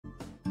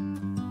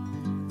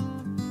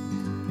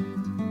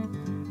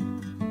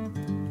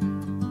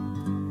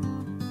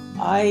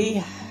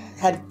I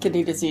had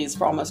kidney disease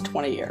for almost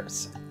 20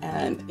 years,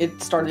 and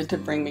it started to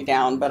bring me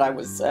down, but I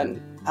was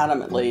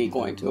adamantly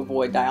going to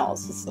avoid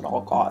dialysis at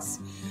all costs.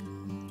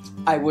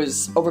 I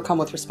was overcome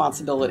with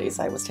responsibilities.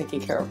 I was taking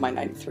care of my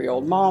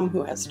 93-year-old mom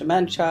who has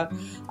dementia.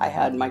 I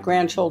had my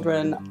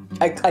grandchildren.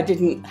 I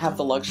didn't have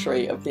the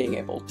luxury of being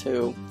able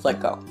to let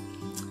go.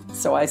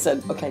 So I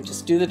said, okay,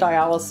 just do the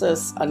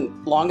dialysis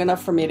long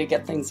enough for me to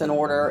get things in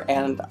order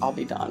and I'll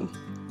be done.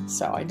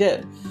 So I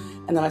did.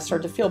 And then I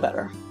started to feel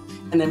better.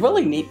 And the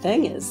really neat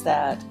thing is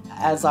that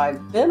as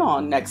I've been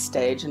on Next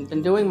Stage and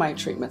been doing my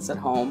treatments at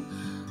home,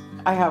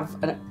 I have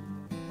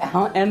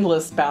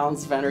endless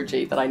bounds of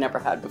energy that I never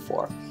had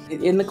before.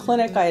 In the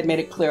clinic, I had made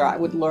it clear I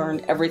would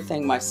learn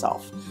everything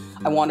myself.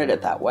 I wanted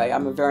it that way.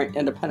 I'm a very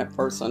independent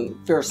person,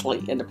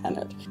 fiercely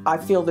independent. I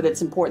feel that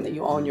it's important that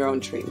you own your own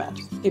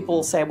treatment. People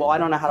will say, well, I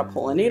don't know how to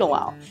pull a needle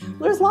out. Well,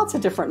 there's lots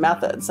of different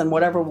methods, and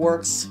whatever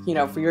works,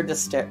 for your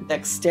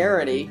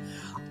dexterity,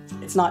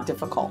 it's not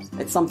difficult.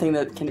 It's something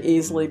that can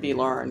easily be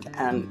learned,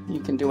 and you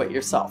can do it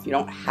yourself. You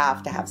don't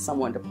have to have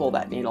someone to pull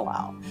that needle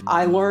out.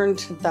 I learned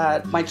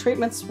that my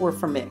treatments were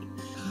for me.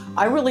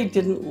 I really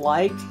didn't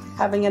like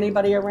having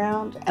anybody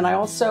around, and I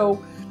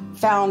also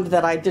found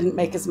that I didn't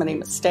make as many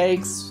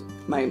mistakes.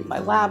 My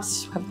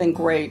labs have been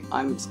great.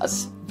 I'm a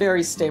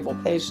very stable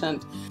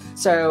patient.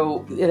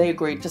 So they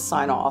agreed to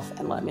sign off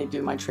and let me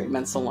do my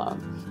treatments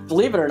alone.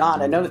 Believe it or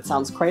not, I know that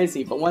sounds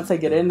crazy, but once I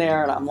get in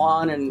there and I'm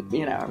on and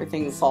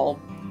everything's all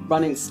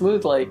running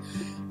smoothly,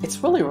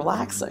 it's really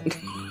relaxing.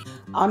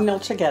 I'm Neil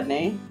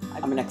Chegedny.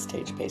 I'm a Next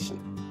Stage patient.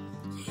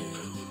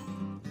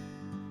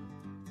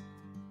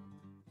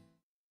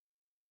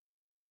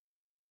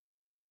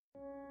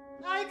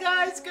 Hi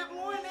guys, good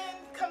morning.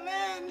 Come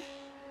in.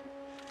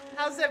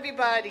 How's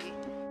everybody?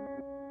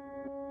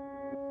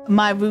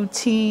 My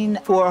routine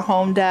for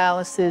home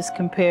dialysis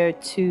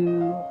compared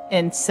to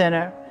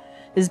in-center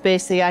is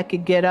basically I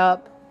could get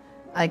up,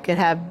 I could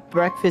have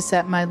breakfast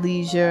at my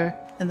leisure,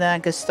 and then I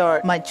could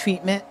start my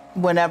treatment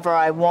whenever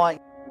I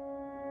want.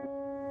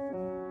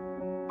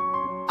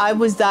 I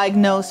was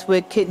diagnosed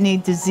with kidney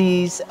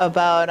disease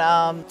about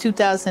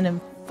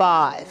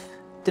 2005.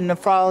 The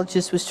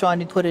nephrologist was trying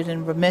to put it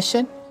in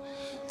remission.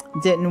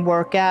 Didn't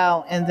work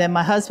out, and then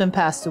my husband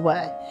passed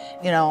away.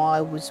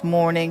 I was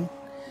mourning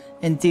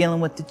and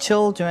dealing with the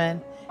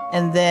children,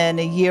 and then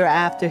a year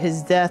after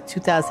his death,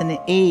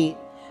 2008,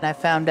 I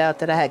found out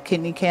that I had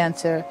kidney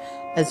cancer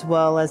as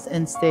well as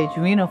end-stage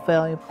renal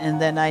failure,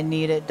 and then I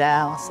needed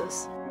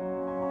dialysis.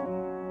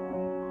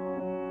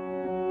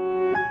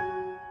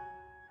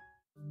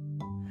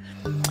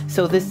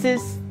 So this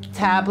is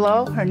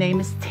Tableau. Her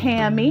name is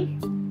Tammy.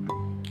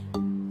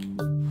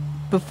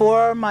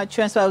 Before my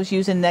transplant, I was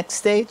using Next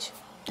Stage.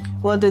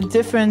 Well, the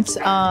difference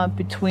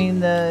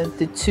between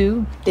the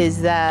two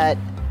is that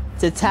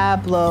the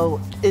Tableau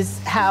is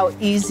how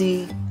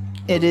easy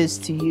it is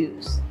to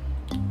use.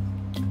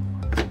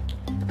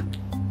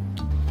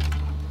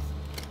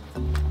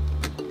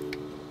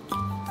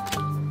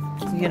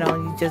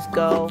 You just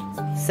go,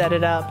 set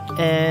it up,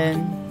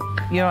 and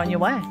you're on your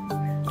way.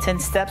 10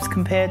 steps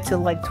compared to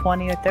like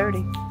 20 or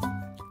 30.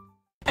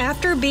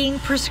 After being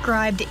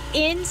prescribed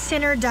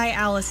in-center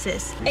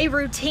dialysis, a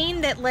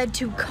routine that led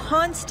to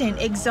constant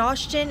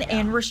exhaustion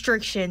and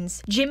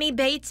restrictions, Jimmy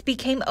Bates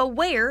became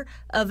aware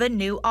of a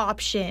new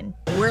option.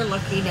 We're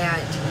looking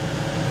at,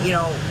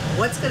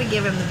 what's going to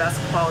give him the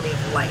best quality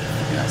of life.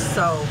 Yes.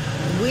 So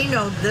we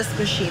know this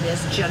machine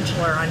is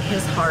gentler on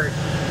his heart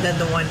than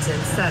the ones in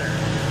center.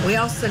 We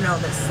also know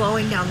that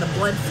slowing down the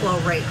blood flow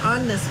rate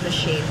on this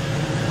machine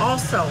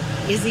also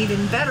is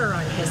even better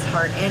on his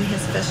heart and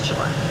his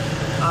fistula.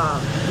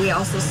 We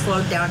also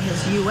slowed down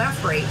his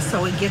UF rate,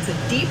 so it gets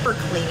a deeper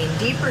cleaning,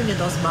 deeper into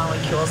those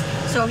molecules,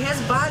 so his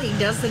body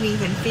doesn't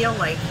even feel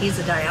like he's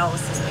a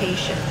dialysis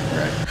patient.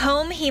 Right.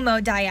 Home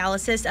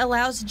hemodialysis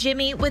allows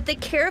Jimmy, with the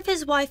care of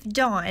his wife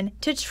Dawn,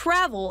 to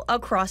travel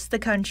across the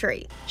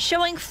country,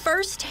 showing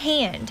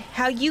firsthand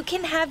how you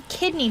can have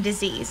kidney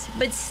disease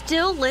but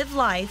still live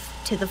life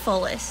to the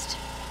fullest.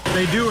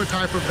 They do a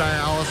type of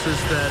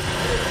dialysis that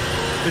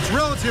it's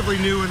relatively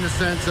new in the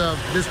sense of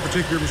this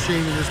particular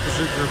machine and this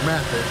particular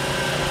method,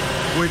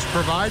 which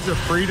provides a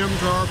freedom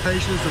to our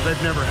patients that they've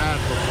never had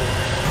before.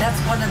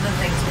 That's one of the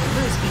things we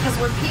lose, because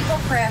when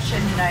people crash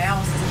into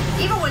dialysis,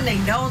 even when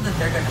they know that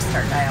they're going to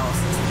start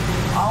dialysis,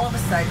 all of a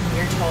sudden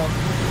you're told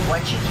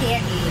what you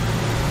can't eat,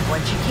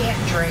 what you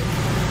can't drink,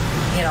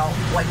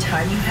 what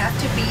time you have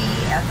to be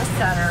at the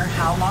center,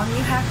 how long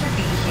you have to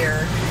be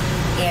here.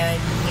 And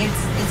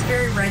it's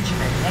very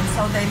regimented, and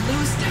so they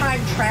lose time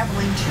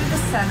traveling to the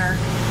center,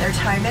 their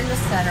time in the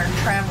center,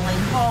 traveling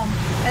home,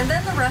 and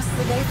then the rest of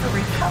the day for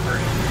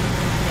recovery.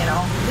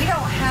 We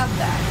don't have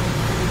that.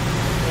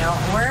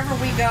 Wherever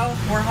we go,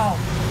 we're home.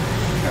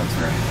 That's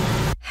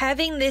right.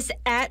 Having this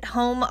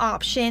at-home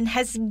option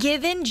has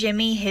given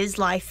Jimmy his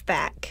life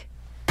back.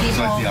 It's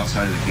like the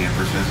outside of the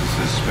camper says, it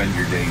says spend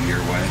your day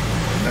your way.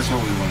 That's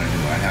what we want to do.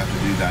 I have to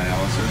do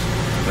dialysis,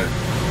 but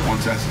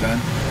once that's done,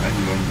 I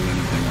can go and do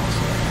anything else.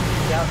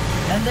 Yep.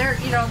 And there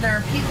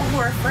are people who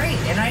are afraid,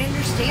 and I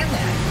understand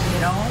that.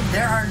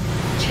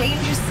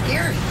 Change is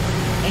scary,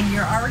 and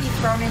you're already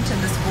thrown into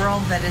this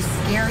world that is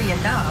scary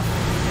enough.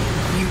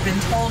 You've been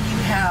told you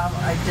have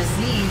a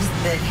disease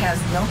that has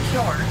no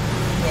cure,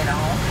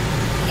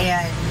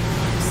 and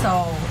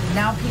so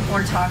now people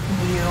are talking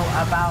to you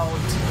about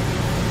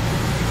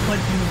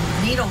putting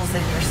needles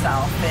in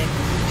yourself and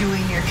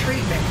doing your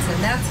treatments, and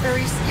that's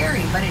very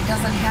scary, but it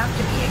doesn't have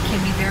to be. It can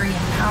be very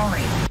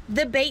empowering.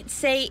 The Bates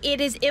say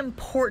it is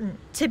important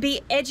to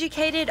be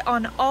educated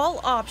on all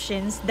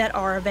options that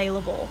are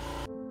available.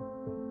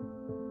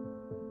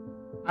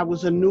 I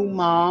was a new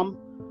mom.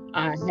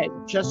 I had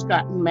just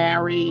gotten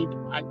married.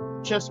 I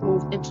just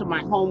moved into my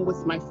home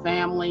with my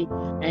family,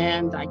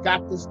 and I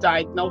got this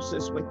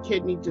diagnosis with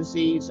kidney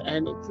disease,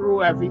 and it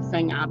threw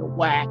everything out of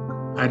whack.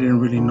 I didn't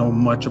really know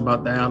much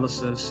about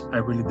dialysis. I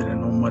really didn't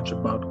know much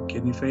about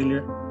kidney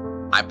failure.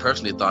 I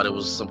personally thought it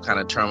was some kind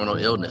of terminal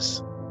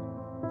illness.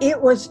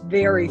 It was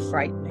very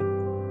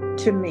frightening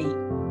to me.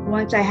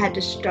 Once I had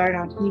to start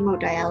on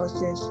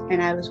hemodialysis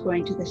and I was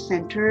going to the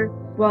center,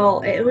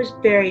 well, it was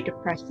very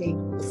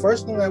depressing. The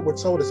first thing that we're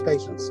told as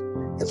patients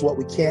is what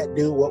we can't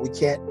do, what we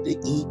can't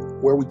eat,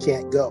 where we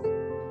can't go.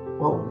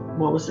 Well,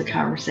 what was the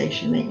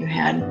conversation that you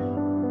had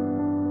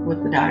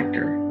with the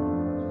doctor?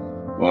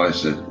 Well, I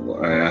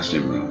asked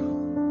him,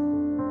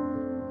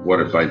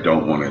 what if I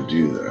don't want to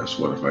do this?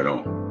 What if I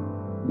don't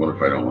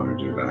want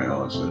to do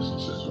dialysis?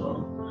 He says,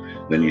 well,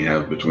 then you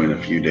have between a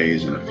few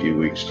days and a few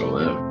weeks to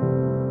live.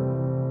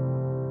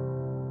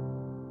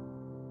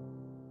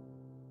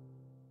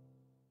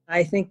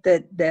 I think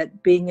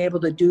that being able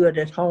to do it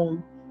at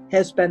home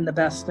has been the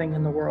best thing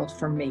in the world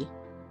for me.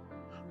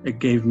 It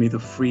gave me the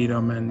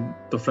freedom and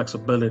the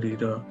flexibility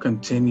to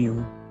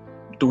continue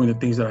doing the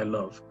things that I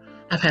love.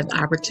 I've had the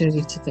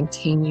opportunity to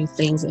continue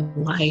things in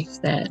life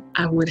that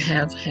I would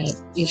have had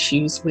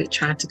issues with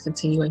trying to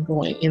continue and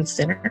going in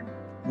center.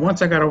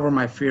 Once I got over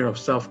my fear of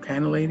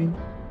self-cannulating,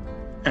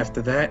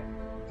 after that,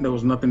 there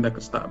was nothing that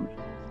could stop me.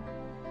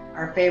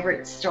 Our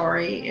favorite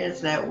story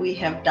is that we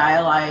have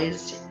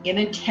dialyzed in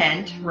a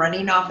tent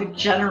running off a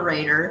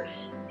generator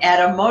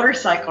at a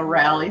motorcycle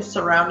rally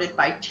surrounded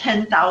by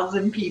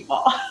 10,000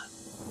 people.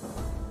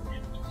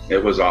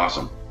 It was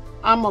awesome.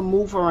 I'm a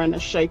mover and a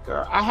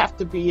shaker. I have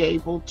to be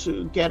able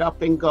to get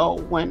up and go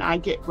when I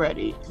get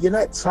ready. You're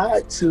not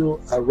tied to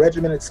a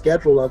regimented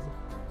schedule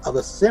of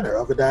a center,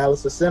 of a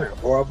dialysis center,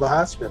 or of a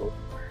hospital.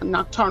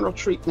 Nocturnal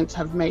treatments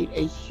have made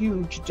a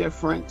huge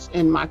difference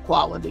in my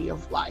quality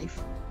of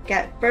life.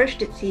 At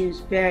first it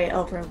seems very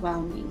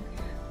overwhelming,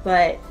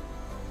 but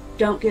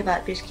don't give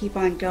up, just keep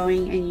on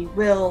going and you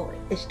will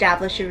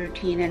establish a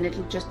routine and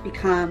it'll just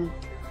become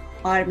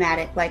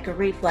automatic, like a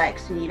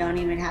reflex, and you don't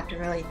even have to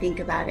really think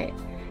about it.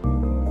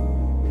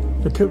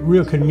 The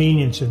real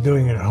convenience of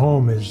doing it at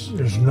home is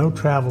there's no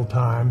travel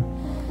time.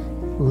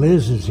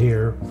 Liz is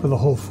here for the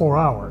whole 4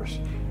 hours.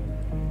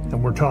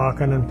 And we're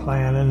talking and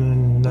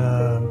planning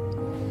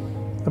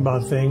and,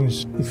 about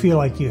things. You feel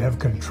like you have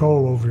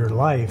control over your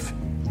life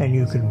and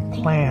you can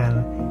plan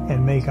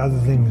and make other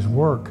things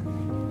work.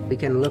 We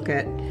can look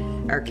at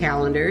our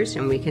calendars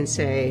and we can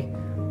say,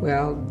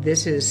 well,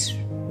 this is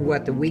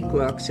what the week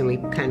looks, and we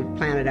kind of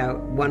plan it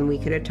out 1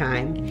 week at a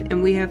time.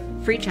 And we have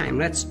free time.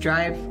 Let's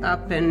drive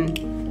up and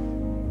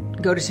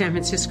go to San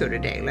Francisco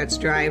today. Let's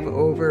drive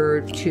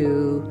over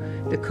to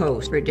the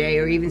coast for a day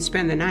or even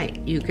spend the night.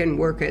 You can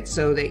work it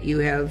so that you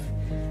have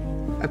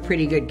a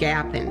pretty good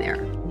gap in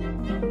there.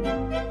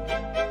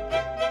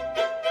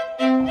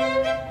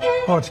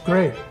 Oh, it's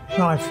great.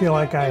 No, I feel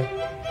like I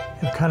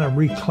have kind of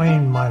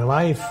reclaimed my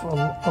life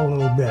a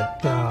little bit.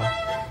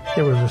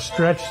 There was a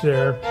stretch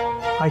there.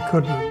 I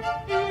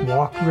couldn't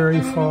walk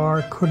very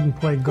far, couldn't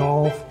play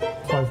golf.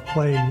 I've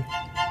played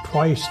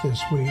twice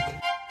this week.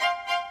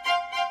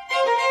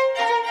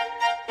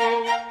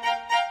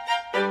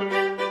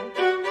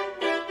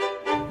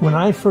 When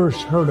I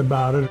first heard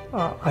about it,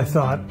 I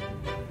thought,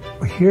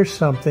 well, here's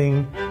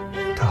something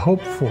to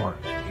hope for.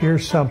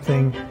 Here's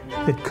something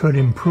that could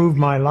improve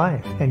my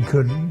life and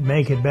could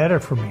make it better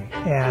for me.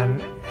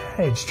 And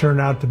it's turned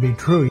out to be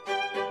true.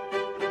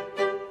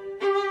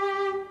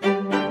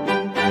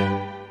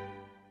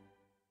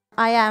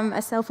 I am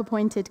a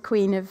self-appointed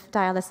queen of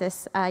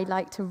dialysis. I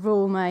like to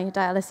rule my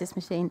dialysis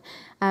machine.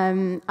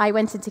 I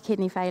went into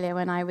kidney failure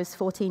when I was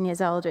 14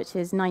 years old, which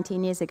is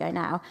 19 years ago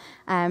now,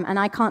 and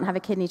I can't have a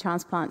kidney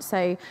transplant.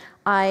 So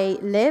I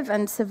live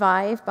and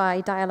survive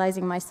by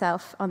dialyzing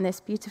myself on this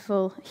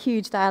beautiful,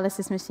 huge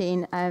dialysis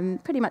machine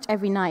pretty much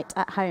every night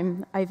at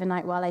home,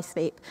 overnight while I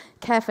sleep,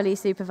 carefully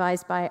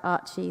supervised by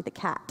Archie the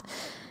cat.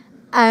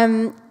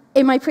 In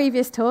my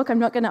previous talk, I'm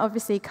not going to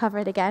obviously cover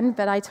it again,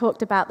 but I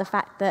talked about the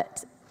fact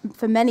that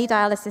for many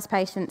dialysis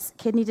patients,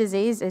 kidney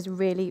disease is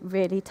really,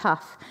 really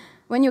tough.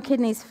 When your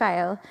kidneys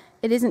fail,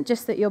 it isn't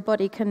just that your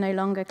body can no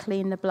longer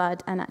clean the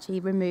blood and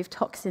actually remove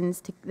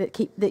toxins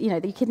that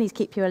your kidneys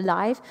keep you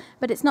alive,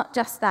 but it's not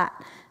just that.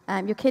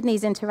 Your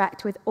kidneys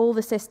interact with all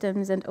the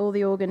systems and all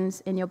the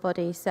organs in your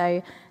body.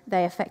 So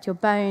they affect your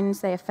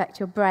bones, they affect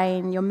your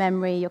brain, your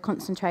memory, your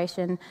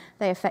concentration,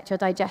 they affect your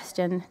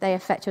digestion, they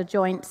affect your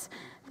joints,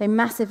 they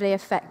massively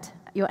affect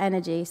your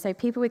energy. So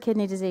people with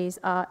kidney disease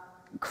are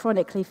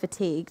chronically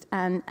fatigued,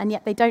 and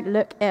yet they don't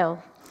look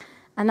ill.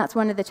 And that's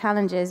one of the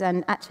challenges.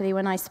 And actually,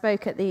 when I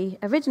spoke at the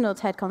original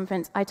TED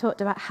conference, I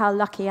talked about how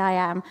lucky I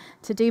am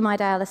to do my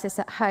dialysis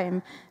at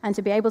home and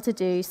to be able to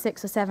do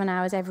 6 or 7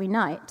 hours every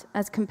night,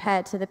 as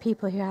compared to the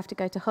people who have to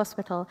go to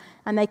hospital,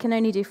 and they can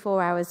only do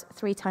 4 hours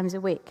 3 times a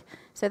week.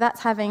 So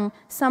that's having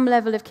some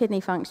level of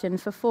kidney function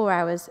for 4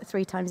 hours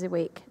 3 times a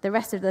week. The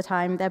rest of the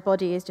time, their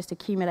body is just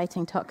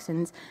accumulating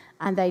toxins,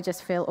 and they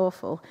just feel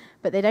awful.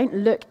 But they don't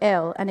look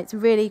ill, and it's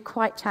really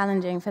quite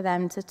challenging for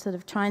them to sort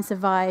of try and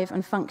survive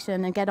and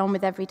function and get on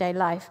with everyday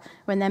life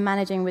when they're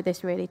managing with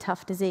this really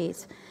tough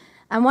disease.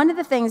 And one of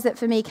the things that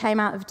for me came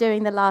out of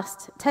doing the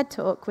last TED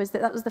Talk was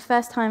that was the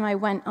first time I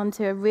went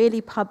onto a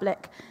really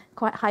public,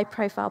 quite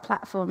high-profile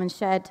platform and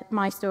shared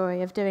my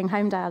story of doing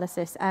home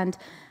dialysis and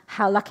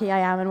how lucky I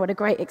am and what a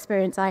great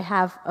experience I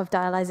have of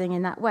dialyzing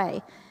in that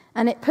way.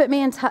 And it put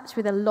me in touch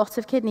with a lot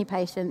of kidney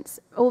patients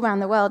all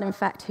around the world, in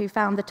fact, who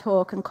found the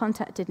talk and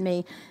contacted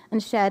me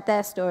and shared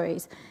their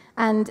stories.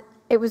 And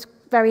it was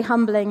very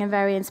humbling and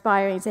very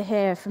inspiring to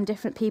hear from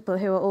different people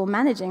who are all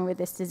managing with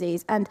this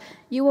disease. And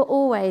you were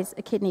always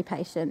a kidney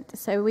patient.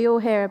 So we all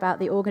hear about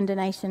the organ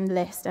donation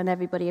list and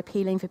everybody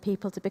appealing for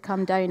people to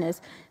become donors.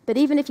 But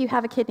even if you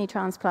have a kidney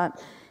transplant,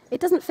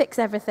 it doesn't fix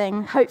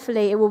everything.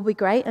 Hopefully it will be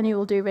great and you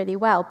will do really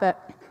well,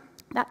 but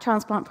that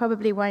transplant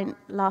probably won't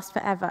last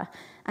forever.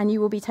 And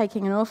you will be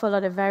taking an awful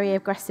lot of very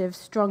aggressive,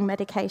 strong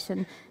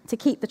medication to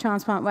keep the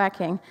transplant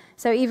working.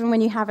 So even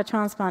when you have a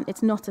transplant,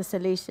 it's not a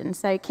solution.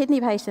 So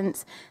kidney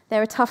patients,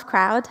 they're a tough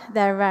crowd.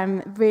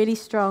 They're really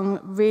strong,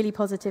 really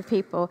positive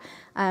people,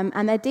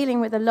 and they're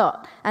dealing with a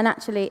lot. And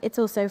actually, it's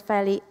also a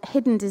fairly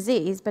hidden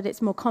disease, but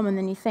it's more common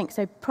than you think.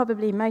 So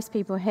probably most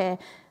people here,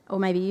 or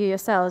maybe you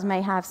yourselves,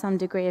 may have some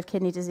degree of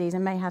kidney disease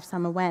and may have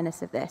some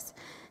awareness of this.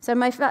 So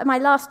my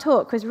last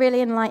talk was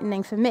really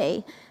enlightening for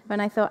me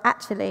when I thought,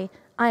 actually,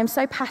 I am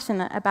so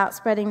passionate about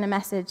spreading the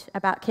message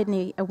about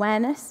kidney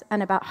awareness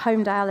and about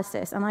home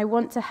dialysis, and I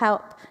want to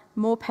help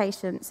more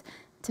patients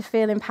to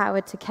feel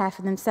empowered to care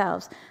for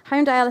themselves.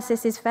 Home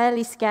dialysis is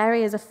fairly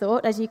scary as a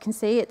thought. As you can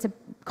see, it's a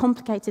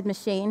complicated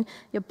machine.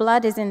 Your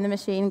blood is in the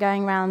machine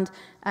going around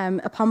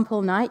a pump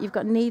all night. You've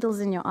got needles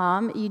in your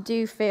arm. You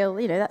do feel,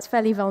 that's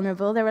fairly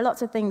vulnerable. There are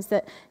lots of things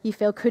that you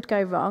feel could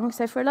go wrong.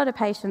 So for a lot of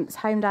patients,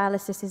 home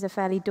dialysis is a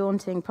fairly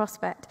daunting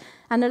prospect.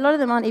 And a lot of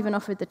them aren't even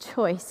offered the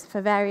choice for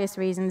various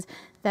reasons.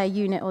 Their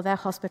unit or their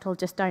hospital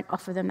just don't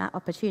offer them that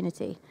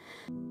opportunity.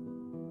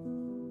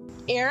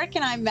 Eric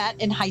and I met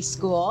in high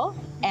school,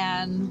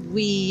 and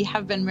we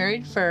have been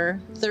married for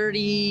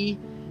 33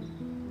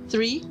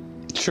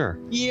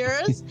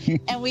 years,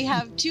 and we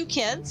have 2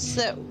 kids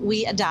that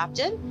we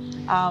adopted,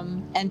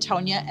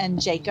 Antonia and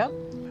Jacob.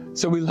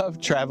 So we love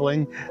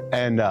traveling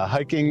and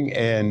hiking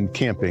and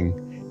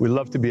camping. We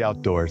love to be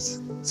outdoors.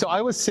 So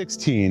I was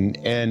 16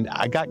 and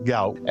I got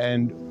gout,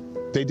 and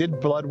they did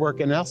blood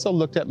work and also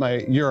looked at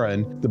my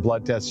urine. The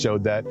blood test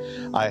showed that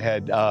I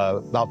had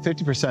about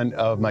 50%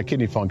 of my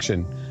kidney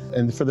function.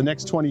 And for the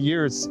next 20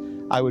 years,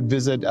 I would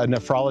visit a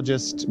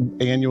nephrologist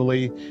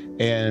annually,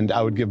 and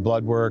I would give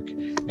blood work,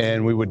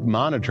 and we would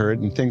monitor it,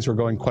 and things were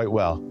going quite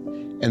well.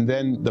 And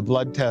then the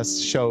blood tests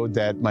showed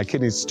that my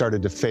kidneys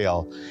started to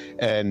fail.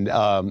 And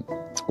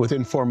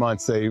within 4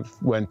 months, they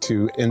went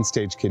to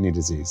end-stage kidney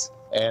disease.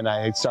 And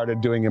I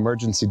started doing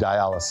emergency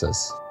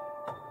dialysis.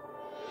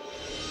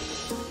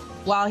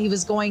 While he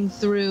was going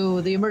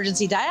through the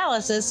emergency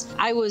dialysis,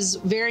 I was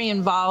very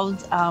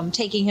involved,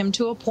 taking him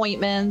to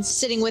appointments,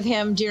 sitting with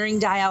him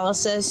during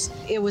dialysis.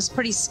 It was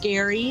pretty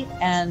scary,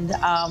 and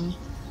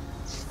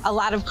a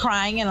lot of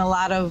crying and a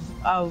lot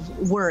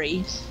of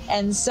worry.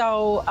 And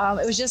so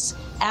it was just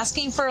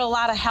asking for a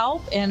lot of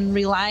help and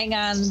relying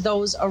on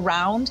those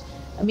around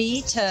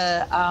me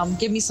to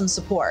give me some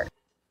support.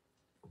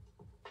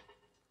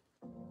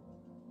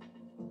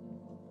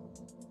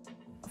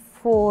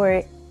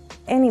 For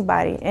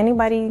anybody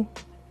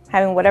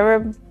having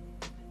whatever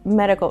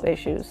medical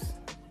issues,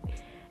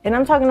 and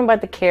I'm talking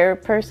about the care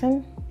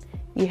person,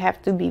 you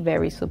have to be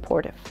very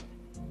supportive.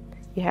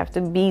 You have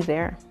to be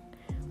there,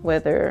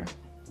 whether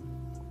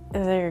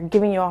they're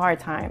giving you a hard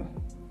time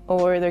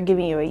or they're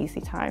giving you an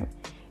easy time.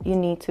 You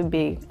need to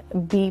be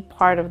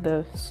part of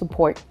the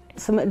support.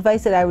 Some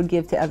advice that I would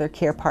give to other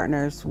care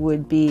partners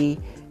would be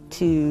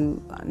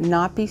to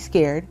not be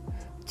scared,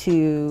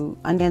 to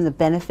understand the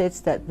benefits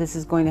that this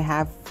is going to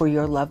have for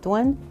your loved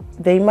one.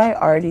 They might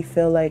already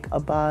feel like a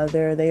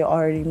bother. They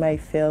already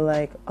might feel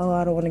like, oh,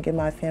 I don't want to get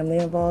my family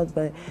involved,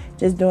 but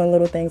just doing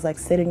little things like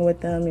sitting with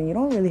them, and you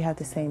don't really have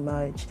to say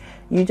much.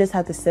 You just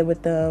have to sit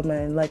with them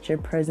and let your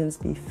presence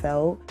be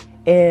felt,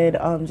 and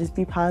just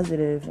be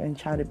positive and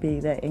try to be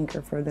that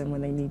anchor for them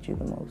when they need you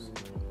the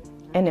most.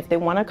 And if they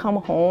want to come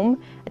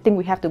home, I think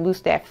we have to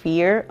lose that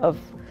fear of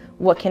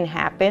what can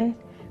happen,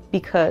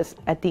 because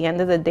at the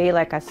end of the day,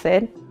 like I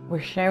said, We're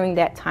sharing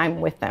that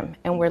time with them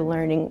and we're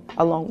learning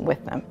along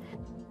with them.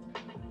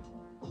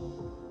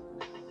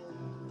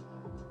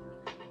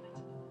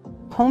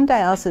 Home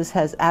dialysis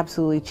has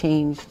absolutely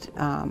changed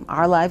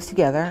our lives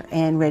together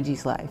and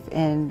Reggie's life.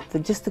 And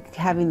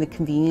having the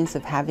convenience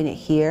of having it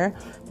here,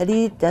 that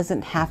he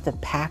doesn't have to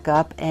pack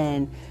up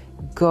and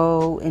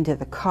go into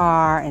the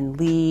car and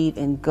leave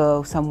and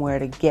go somewhere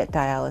to get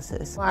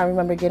dialysis. I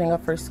remember getting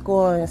up for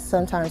school, and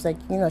sometimes, like,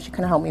 you know, she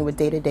couldn't help me with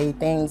day-to-day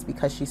things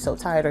because she's so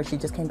tired, or she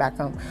just came back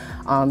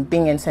from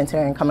being in center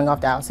and coming off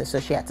dialysis, so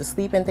she had to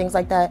sleep and things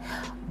like that.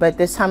 But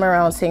this time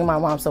around, seeing my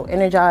mom so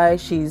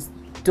energized, she's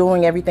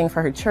doing everything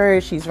for her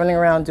church, she's running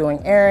around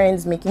doing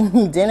errands, making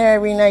me dinner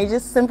every night,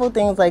 just simple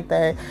things like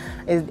that.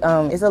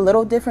 It's a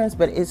little difference,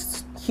 but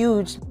it's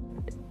huge.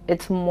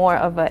 It's more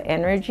of an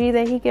energy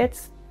that he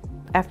gets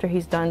after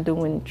he's done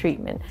doing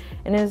treatment,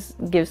 and it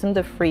gives him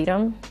the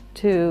freedom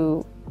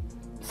to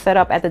set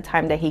up at the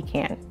time that he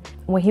can.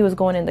 When he was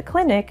going in the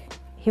clinic,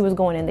 he was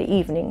going in the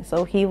evening,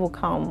 so he will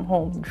come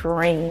home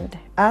drained.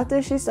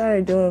 After she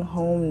started doing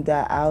home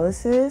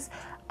dialysis,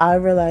 I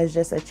realized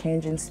just a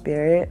change in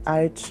spirit.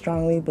 I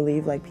strongly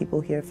believe like people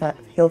heal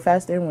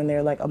faster when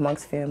they're like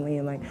amongst family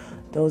and like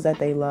those that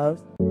they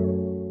love.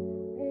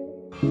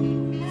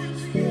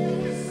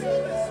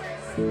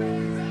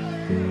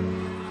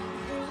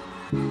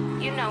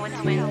 You know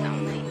it's wins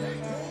only.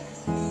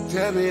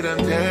 Tell me them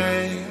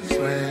days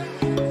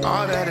when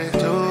all that it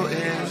do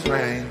is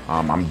rain.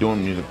 I'm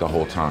doing music the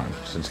whole time.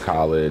 Since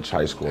college,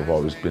 high school, I've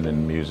always been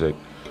in music.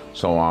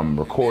 So I'm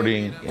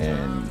recording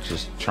and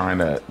just trying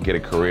to get a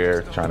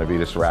career, trying to be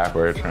this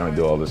rapper, trying to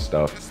do all this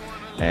stuff.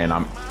 And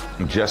I'm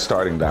just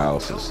starting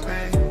dialysis.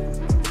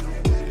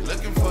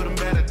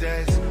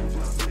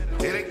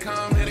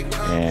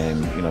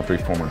 And, you know,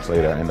 3-4 months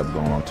later, I end up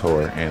going on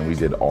tour, and we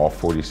did all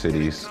 40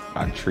 cities.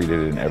 I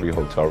treated in every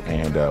hotel,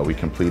 and we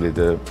completed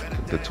the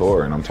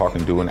tour. And I'm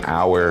talking doing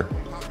hour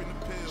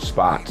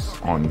spots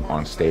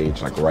on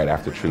stage, like right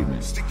after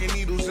treatment.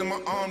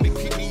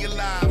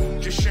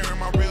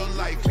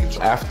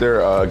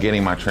 After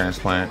getting my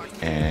transplant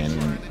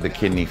and the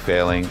kidney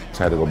failing, I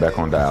had to go back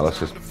on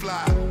dialysis.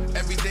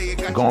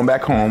 Going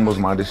back home was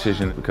my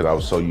decision because I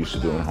was so used to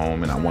doing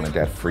home and I wanted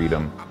that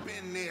freedom.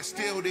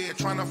 Still there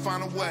trying to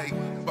find a way,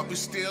 but we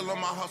still on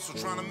my hustle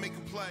trying to make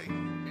a play.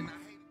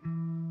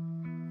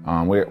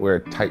 We're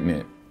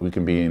tight-knit. We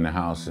can be in the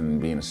house and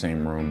be in the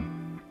same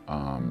room.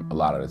 A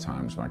lot of the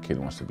times my kid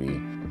wants to be,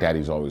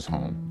 daddy's always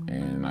home.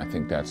 And I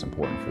think that's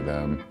important for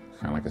them,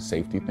 kind of like a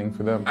safety thing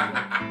for them.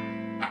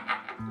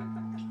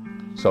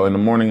 So in the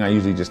morning, I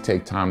usually just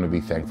take time to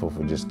be thankful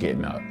for just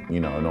getting up. You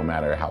know, no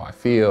matter how I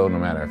feel, no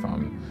matter if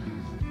I'm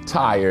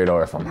tired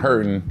or if I'm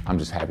hurting, I'm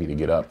just happy to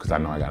get up because I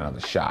know I got another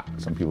shot.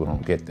 Some people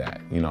don't get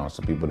that, you know,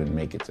 some people didn't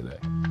make it today.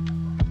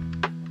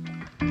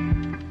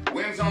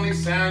 Wins Only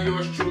Sound,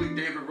 yours truly,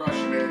 David Rush,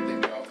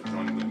 man. Thank y'all for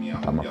joining with me.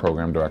 I'm a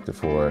program director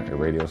for a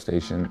radio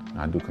station.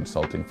 I do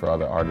consulting for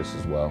other artists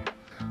as well.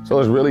 So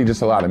it's really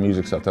just a lot of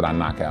music stuff that I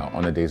knock out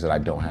on the days that I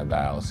don't have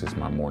dialysis.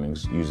 My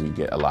mornings usually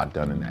get a lot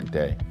done in that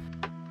day.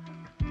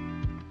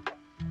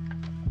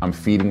 I'm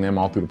feeding them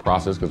all through the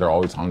process because they're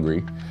always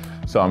hungry.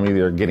 So I'm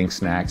either getting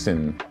snacks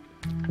and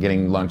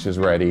getting lunches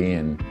ready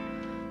and,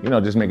 you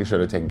know, just making sure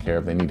they're taken care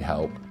of. They need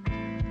help.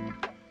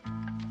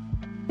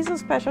 He's a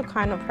special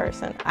kind of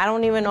person. I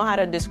don't even know how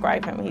to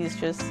describe him. He's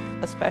just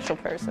a special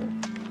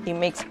person. He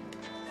makes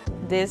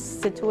this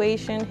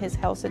situation, his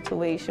health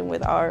situation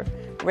with our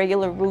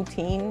regular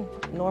routine,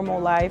 normal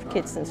life,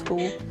 kids in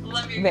school,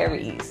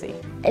 very easy.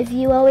 If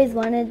you always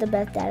wanted the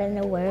best dad in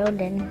the world,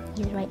 then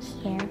he's right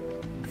here.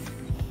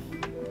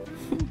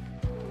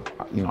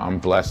 You know, I'm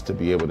blessed to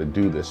be able to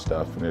do this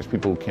stuff. And there's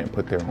people who can't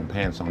put their own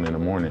pants on in the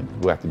morning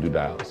who have to do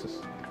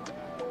dialysis.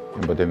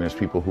 But then there's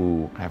people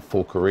who have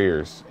full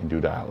careers and do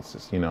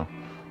dialysis, you know?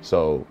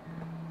 So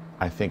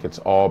I think it's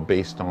all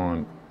based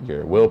on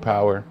your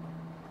willpower,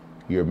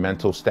 your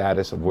mental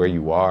status of where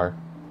you are,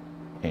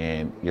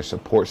 and your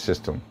support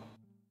system.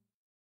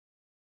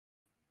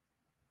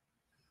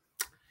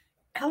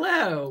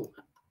 Hello.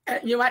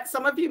 You know what?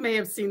 Some of you may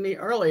have seen me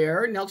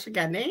earlier, Nell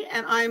Chagedny,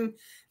 and I'm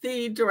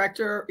the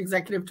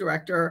executive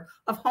director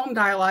of Home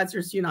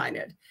Dialyzers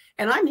United.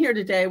 And I'm here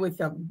today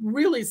with a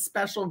really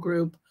special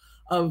group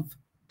of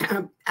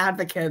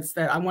advocates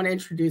that I want to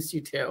introduce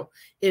you to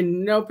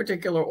in no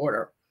particular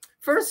order.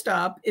 First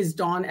up is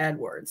Dawn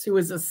Edwards, who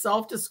is a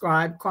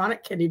self-described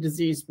chronic kidney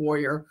disease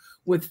warrior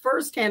with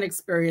firsthand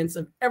experience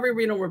of every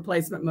renal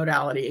replacement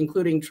modality,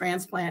 including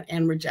transplant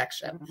and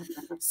rejection.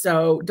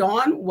 So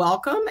Dawn,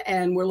 welcome,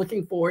 and we're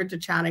looking forward to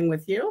chatting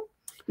with you.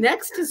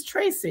 Next is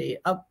Tracy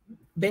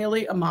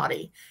Bailey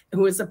Amati,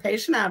 who is a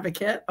patient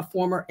advocate, a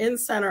former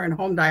in-center and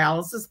home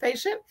dialysis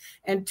patient,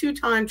 and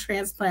two-time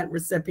transplant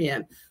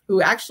recipient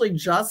who actually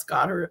just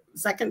got her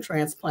second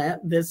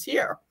transplant this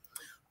year.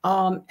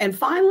 And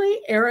finally,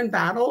 Erin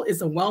Battle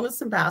is a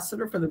wellness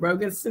ambassador for the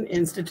Rogerson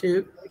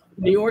Institute,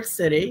 New York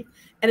City,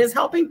 and is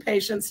helping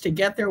patients to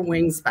get their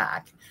wings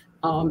back.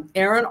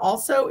 Erin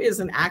also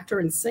is an actor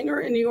and singer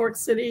in New York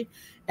City,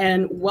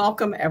 and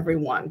welcome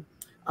everyone.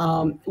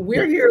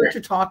 We're here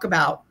to talk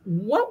about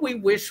what we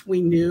wish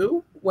we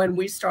knew when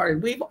we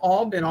started. We've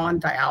all been on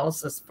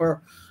dialysis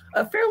for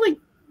a fairly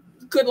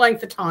good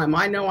length of time.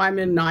 I know I'm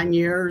in 9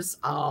 years,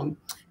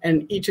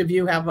 and each of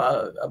you have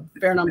a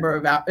fair number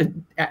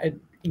of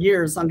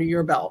years under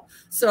your belt.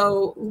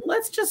 So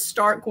let's just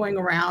start going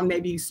around.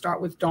 Maybe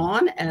start with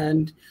Dawn,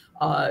 and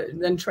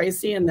then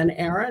Tracy, and then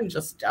Aaron,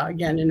 just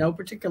again, in no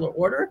particular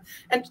order.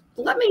 And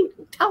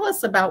tell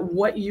us about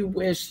what you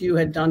wish you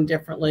had done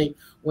differently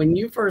when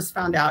you first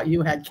found out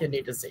you had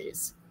kidney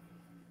disease.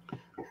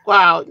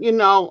 Wow, you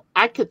know,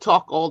 I could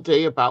talk all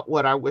day about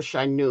what I wish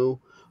I knew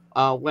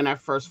when I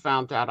first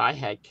found out I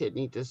had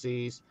kidney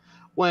disease.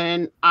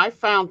 When I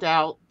found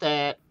out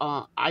that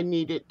I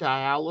needed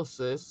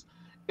dialysis,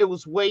 it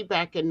was way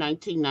back in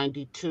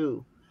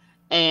 1992.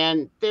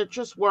 And there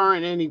just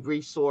weren't any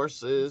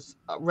resources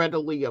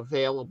readily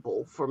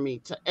available for me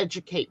to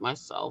educate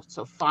myself,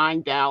 to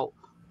find out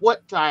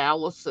what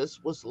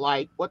dialysis was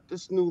like, what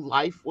this new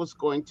life was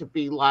going to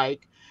be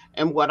like,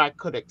 and what I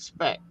could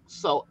expect.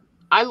 So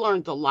I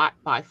learned a lot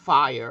by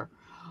fire.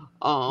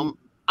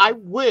 I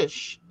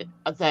wish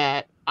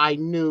that I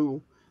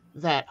knew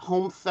that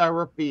home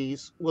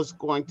therapies was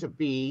going to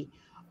be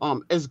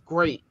as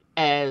great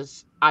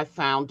as I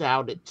found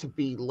out it to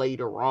be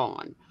later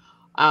on.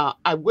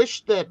 I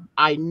wish that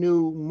I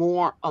knew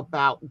more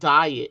about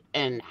diet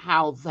and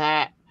how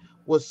that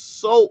was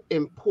so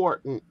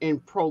important in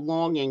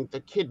prolonging the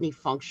kidney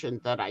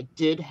function that I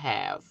did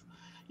have.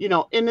 You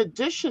know, in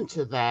addition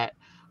to that,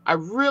 I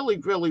really,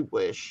 really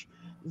wish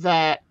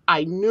that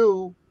I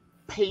knew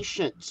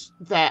patients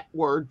that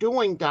were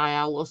doing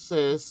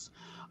dialysis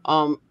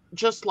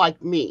just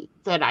like me,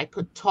 that I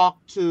could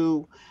talk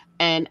to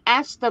and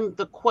ask them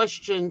the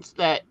questions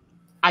that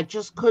I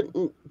just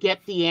couldn't get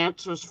the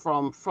answers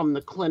from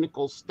the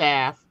clinical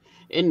staff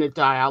in the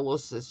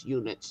dialysis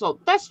unit. So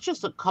that's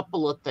just a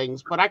couple of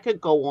things, but I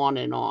could go on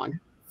and on.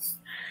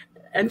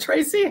 And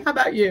Tracy, how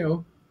about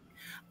you?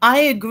 I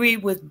agree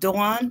with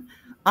Dawn.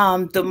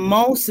 The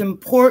most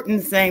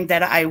important thing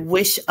that I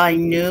wish I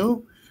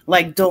knew,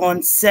 like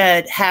Dawn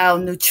said, how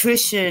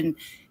nutrition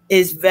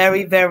is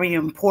very, very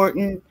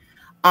important.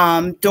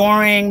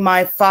 During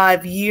my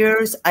 5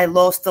 years, I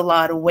lost a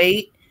lot of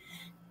weight.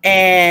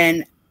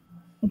 And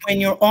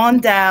when you're on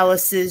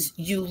dialysis,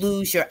 you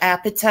lose your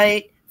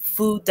appetite.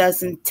 Food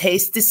doesn't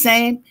taste the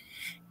same.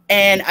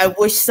 And I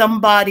wish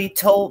somebody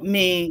told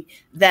me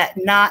that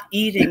not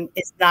eating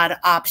is not an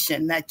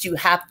option, that you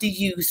have to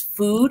use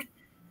food.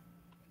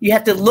 You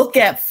have to look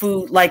at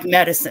food like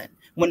medicine.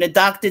 When the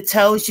doctor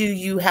tells you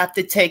you have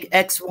to take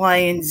X, Y,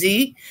 and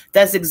Z,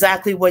 that's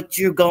exactly what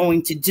you're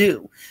going to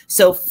do.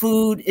 So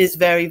food is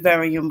very,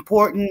 very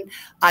important.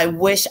 I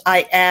wish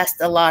I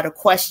asked a lot of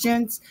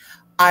questions.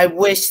 I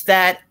wish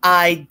that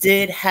I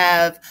did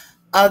have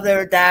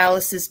other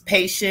dialysis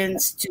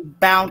patients to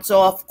bounce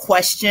off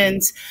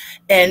questions,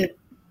 and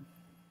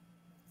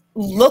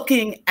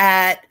looking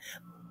at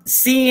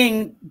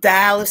seeing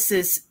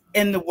dialysis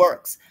in the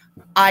works.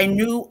 I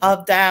knew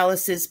of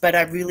dialysis, but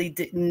I really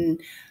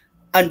didn't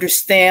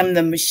understand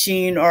the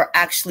machine or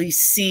actually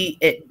see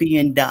it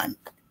being done.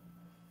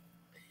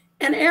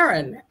 And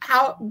Aaron,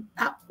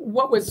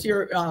 what was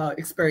your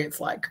experience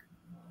like?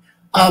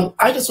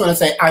 I just want to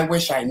say, I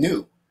wish I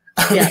knew.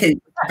 Yeah. I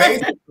mean,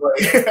 basically,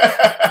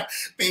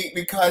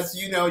 because,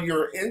 you know,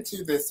 you're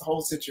into this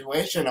whole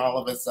situation all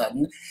of a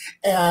sudden,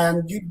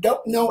 and you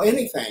don't know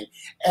anything.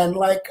 And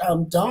like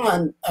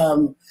Dawn,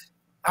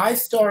 I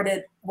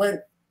started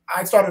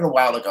a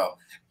while ago,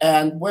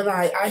 and when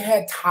I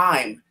had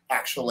time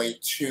actually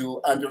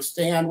to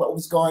understand what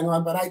was going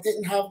on, but I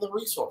didn't have the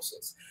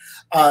resources.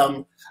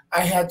 I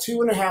had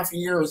 2.5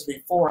 years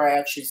before I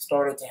actually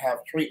started to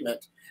have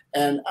treatment.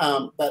 And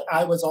but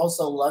I was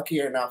also lucky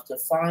enough to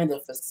find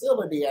a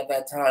facility at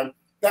that time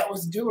that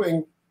was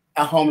doing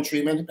a home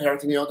treatment of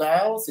peritoneal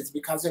dialysis,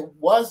 because it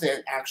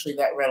wasn't actually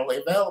that readily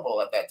available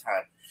at that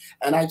time.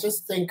 And I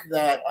just think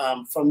that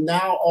from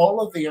now, all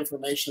of the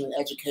information and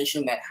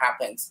education that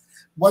happens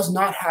was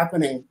not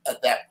happening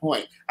at that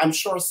point. I'm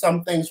sure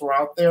some things were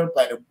out there,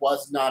 but it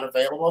was not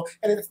available.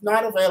 And it's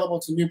not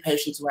available to new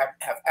patients who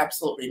have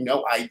absolutely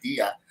no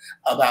idea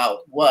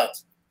about what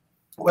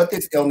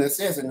this illness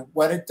is and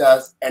what it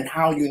does and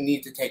how you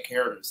need to take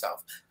care of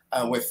yourself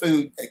with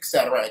food, et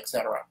cetera, et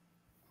cetera.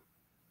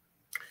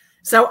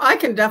 So I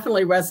can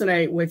definitely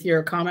resonate with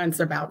your comments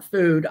about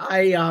food.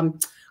 I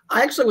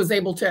actually was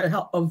able to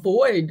help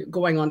avoid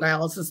going on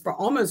dialysis for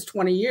almost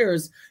 20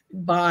 years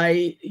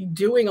by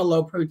doing a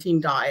low protein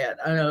diet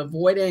and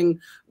avoiding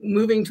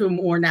moving to a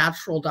more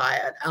natural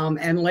diet.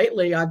 And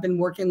lately I've been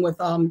working with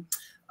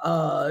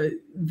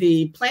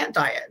the plant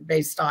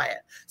based diet.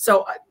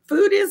 So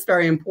food is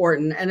very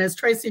important. And as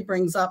Tracy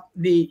brings up,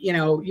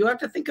 you have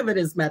to think of it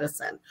as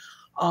medicine.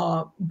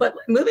 But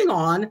moving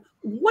on,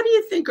 what do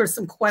you think are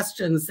some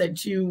questions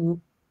that you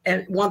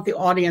want the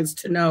audience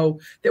to know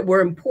that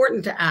were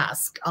important to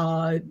ask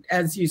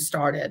as you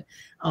started?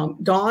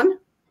 Dawn?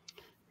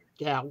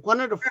 Yeah, one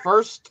of the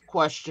first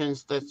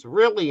questions that's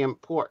really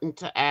important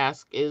to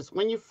ask is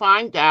when you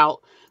find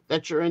out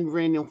that you're in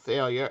renal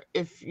failure,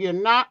 if you're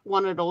not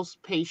one of those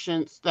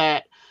patients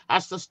that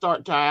has to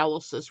start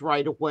dialysis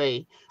right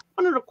away,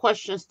 one of the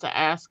questions to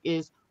ask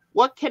is,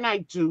 what can I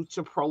do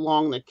to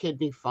prolong the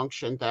kidney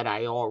function that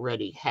I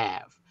already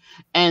have?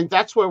 And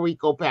that's where we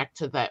go back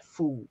to that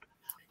food.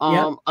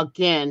 Yep.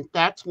 Again,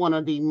 that's one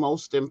of the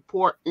most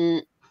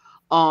important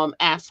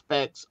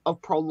aspects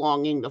of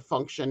prolonging the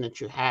function that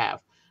you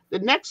have. The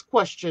next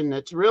question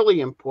that's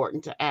really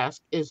important to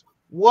ask is,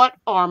 what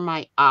are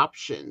my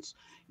options?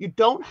 You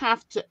don't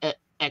have to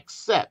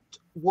accept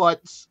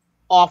what's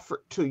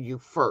offered to you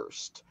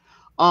first.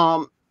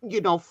 One of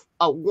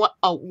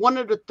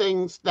the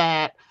things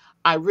that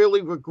I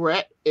really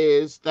regret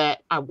is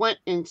that I went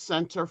in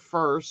center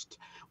first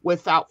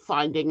without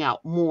finding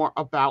out more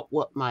about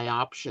what my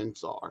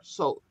options are.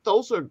 So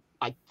those are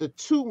like the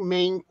two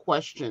main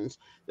questions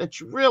that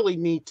you really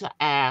need to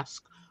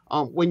ask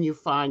when you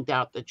find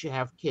out that you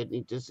have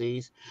kidney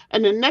disease.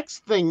 And the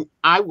next thing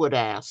I would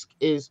ask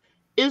is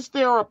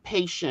there a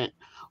patient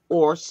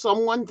or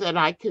someone that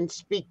I can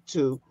speak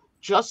to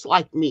just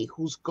like me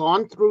who's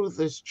gone through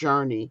this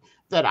journey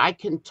that I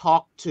can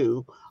talk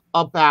to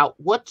about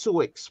what to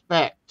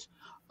expect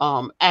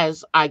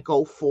as I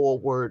go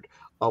forward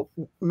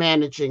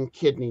managing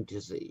kidney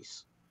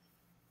disease?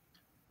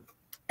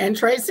 And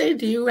Tracy,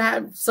 do you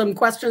have some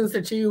questions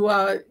that you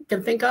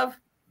can think of?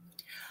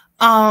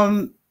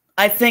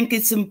 I think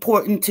it's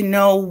important to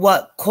know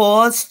what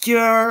caused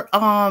your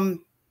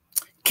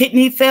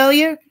kidney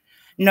failure.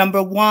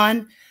 Number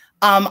one,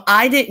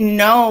 I didn't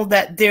know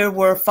that there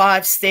were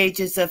 5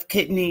 stages of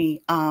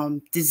kidney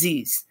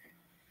disease.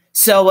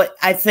 So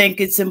I think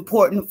it's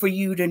important for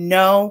you to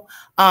know,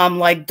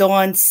 like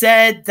Dawn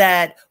said,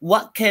 that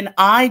what can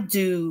I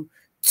do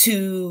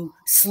to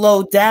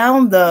slow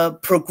down the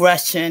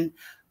progression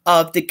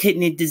of the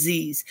kidney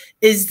disease?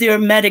 Is there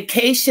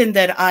medication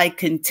that I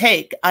can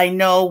take? I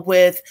know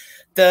with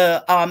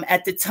the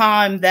at the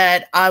time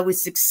that I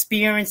was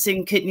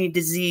experiencing kidney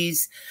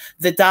disease,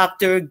 the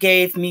doctor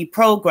gave me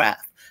Prograf,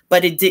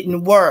 but it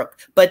didn't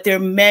work. But there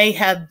may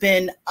have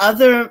been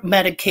other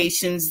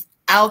medications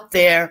out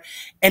there,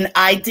 and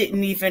I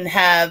didn't even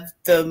have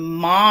the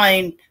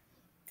mind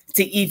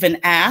to even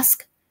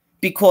ask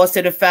because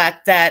of the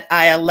fact that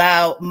I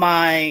allow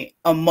my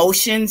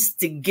emotions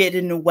to get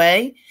in the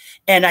way.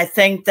 And I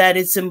think that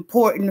it's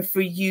important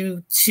for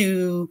you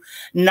to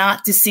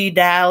not to see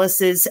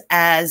dialysis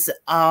as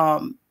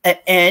an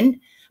end,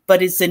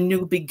 but it's a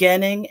new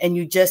beginning, and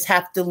you just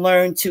have to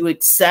learn to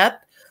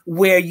accept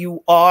where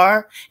you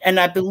are. And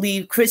I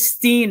believe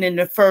Christine in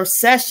the first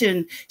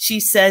session, she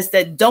says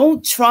that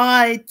don't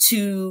try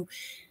to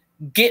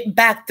get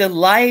back the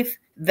life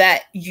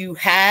that you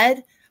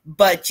had,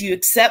 but you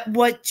accept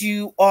what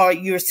you are,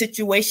 your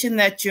situation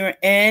that you're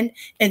in,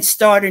 and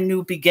start a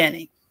new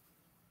beginning.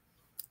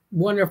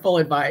 Wonderful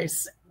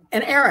advice.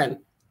 And Aaron?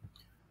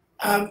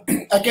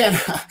 Again,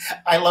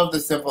 I love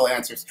the simple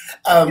answers.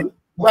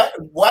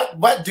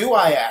 What do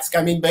I ask?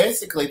 I mean,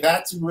 basically,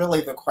 that's really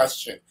the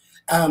question.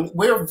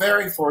 We're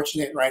very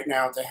fortunate right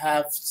now to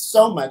have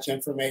so much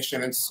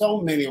information and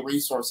so many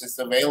resources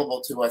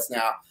available to us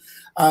now.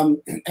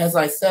 As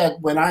I said,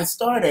 when I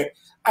started,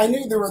 I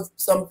knew there were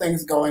some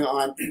things going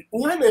on.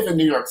 When I live in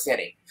New York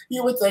City,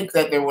 you would think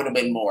that there would have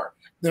been more.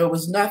 There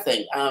was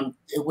nothing.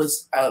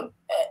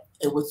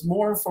 It was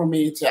more for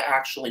me to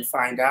actually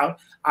find out.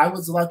 I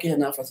was lucky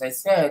enough, as I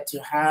said, to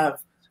have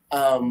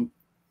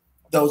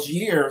those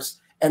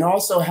years, and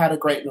also had a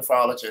great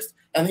nephrologist.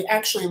 And they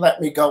actually let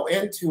me go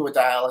into a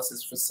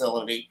dialysis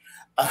facility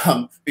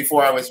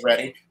before I was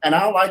ready. And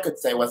all I could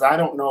say was, I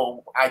don't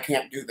know, I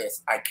can't do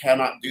this. I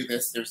cannot do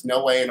this. There's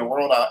no way in the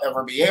world I'll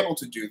ever be able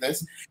to do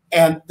this.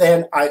 And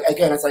then,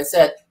 again, as I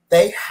said,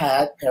 they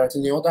had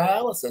peritoneal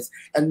dialysis.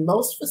 And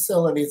most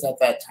facilities at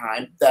that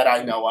time that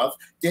I know of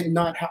did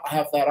not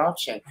have that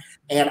option.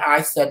 And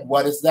I said,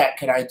 what is that?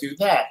 Can I do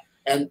that?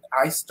 And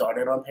I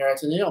started on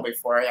peritoneal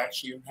before I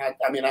actually had,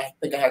 I mean, I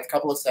think I had a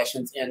couple of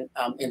sessions in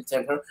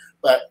center,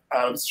 but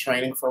I was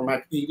training for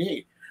my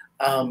PD.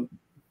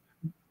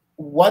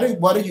 What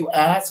do you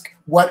ask?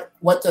 What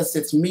does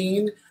this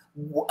mean?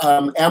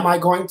 Am I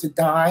going to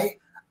die?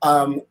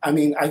 I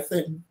mean, I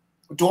think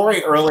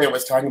Dory earlier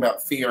was talking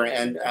about fear,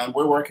 and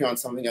we're working on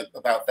something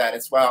about that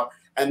as well.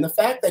 And the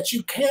fact that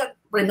you can't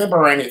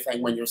remember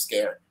anything when you're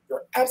scared,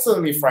 you're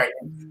absolutely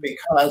frightened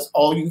because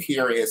all you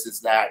hear is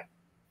that,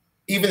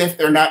 even if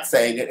they're not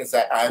saying it, is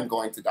that I'm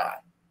going to die.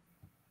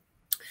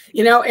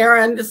 You know,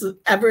 Aaron, this is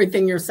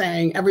everything you're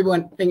saying.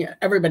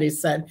 Everybody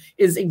said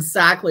is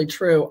exactly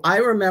true. I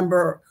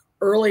remember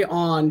early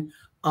on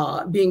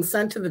being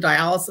sent to the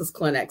dialysis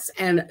clinics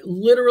and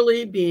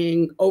literally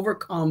being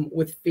overcome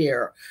with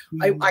fear.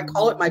 I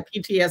call it my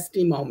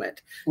PTSD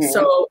moment.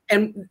 So,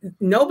 and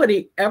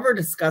nobody ever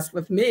discussed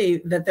with me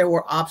that there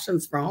were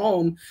options for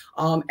home.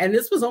 And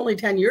this was only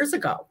 10 years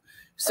ago.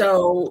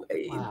 So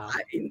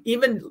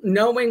even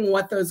knowing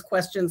what those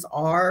questions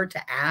are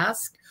to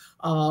ask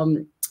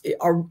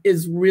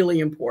is really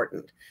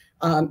important.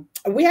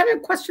 We had a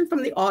question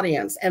from the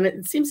audience, and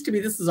it seems to be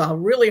this is a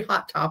really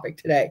hot topic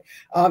today.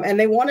 And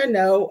they want to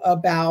know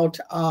about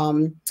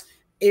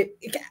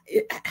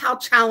how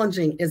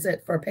challenging is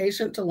it for a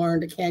patient to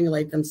learn to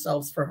cannulate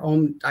themselves for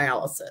home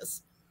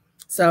dialysis?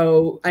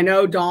 So I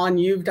know, Dawn,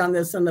 you've done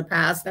this in the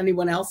past.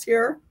 Anyone else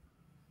here?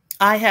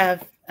 I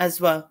have as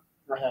well.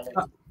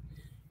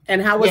 And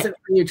how was it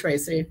for you,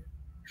 Tracy?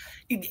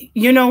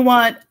 You know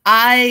what?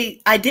 I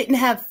didn't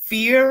have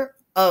fear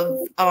of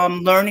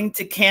learning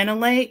to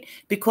cannulate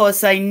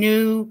because I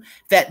knew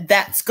that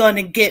that's going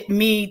to get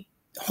me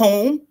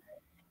home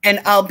and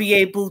I'll be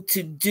able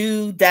to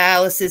do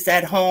dialysis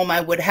at home.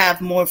 I would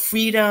have more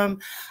freedom.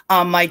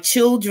 My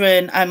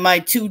children, my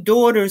 2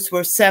 daughters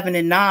were 7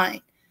 and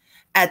 9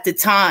 at the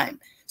time.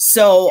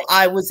 So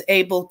I was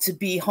able to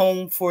be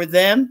home for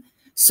them.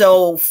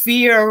 So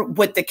fear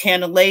with the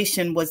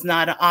cannulation was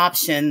not an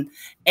option.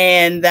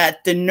 And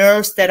that the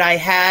nurse that I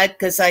had,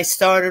 because I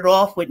started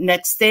off with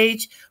next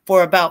stage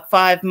for about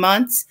 5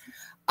 months,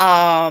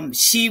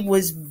 she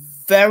was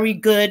very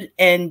good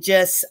and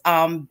just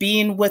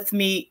being with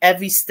me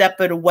every step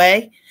of the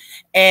way.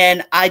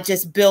 And I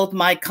just built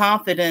my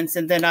confidence,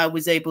 and then I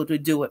was able to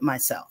do it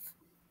myself.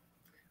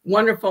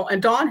 Wonderful.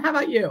 And Dawn, how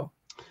about you?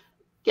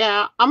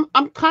 Yeah,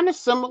 I'm kind of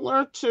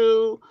similar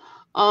to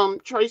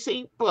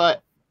Tracy,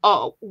 but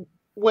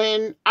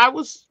when I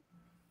was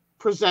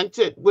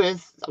presented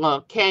with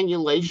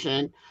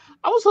cannulation,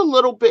 I was a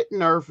little bit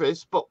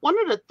nervous, but one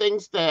of the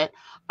things that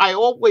I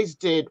always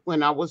did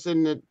when I was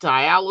in the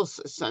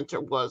dialysis center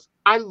was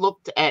I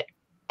looked at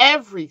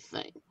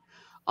everything.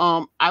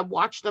 I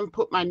watched them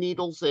put my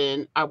needles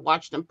in. I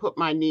watched them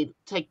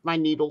take my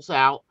needles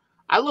out.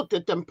 I looked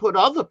at them put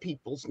other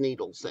people's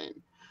needles in.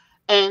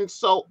 And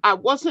so I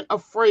wasn't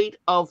afraid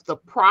of the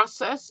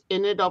process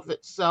in and of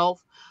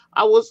itself.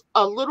 I was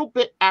a little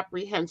bit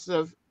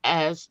apprehensive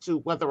as to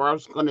whether I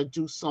was going to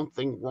do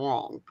something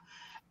wrong.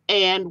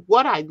 And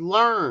what I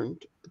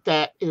learned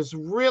that is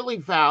really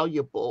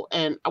valuable,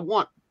 and I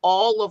want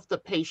all of the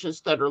patients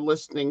that are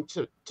listening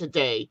to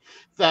today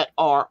that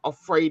are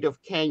afraid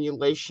of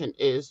cannulation,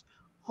 is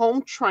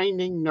home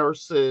training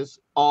nurses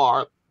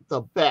are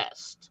the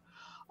best.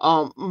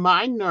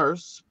 My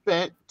nurse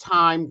spent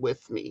time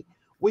with me.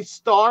 We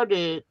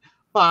started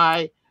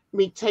by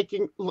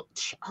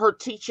her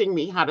teaching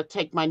me how to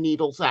take my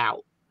needles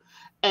out.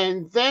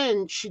 And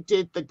then she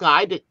did the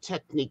guided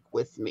technique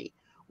with me,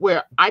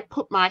 where I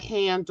put my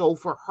hand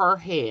over her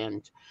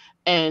hand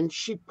and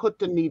she put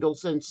the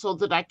needles in so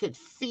that I could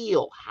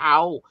feel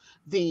how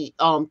the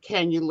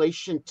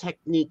cannulation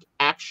technique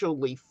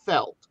actually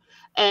felt.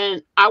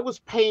 And I was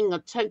paying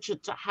attention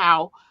to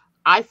how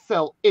I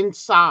felt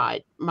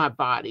inside my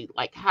body,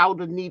 like how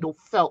the needle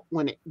felt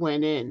when it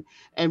went in,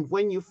 and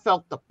when you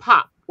felt the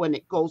pop when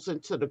it goes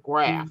into the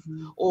graft,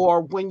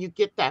 or when you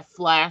get that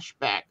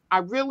flashback. I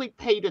really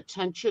paid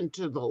attention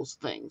to those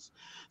things.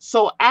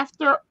 So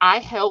after I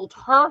held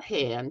her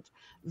hand,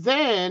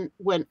 then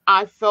when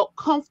I felt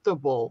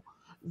comfortable,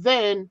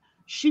 then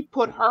she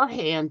put her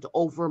hand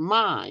over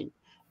mine.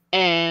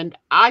 And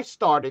I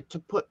started to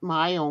put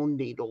my own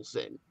needles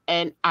in.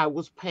 And I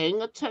was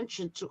paying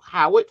attention to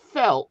how it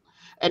felt.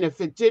 And if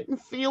it didn't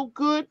feel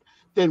good,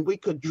 then we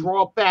could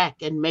draw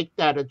back and make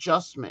that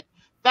adjustment.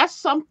 That's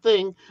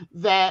something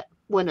that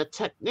when a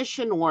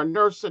technician or a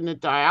nurse in a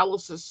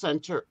dialysis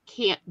center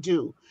can't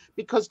do,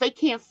 because they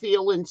can't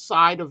feel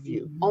inside of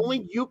you.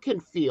 Only you can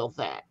feel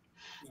that.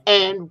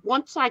 And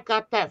once I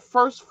got that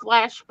first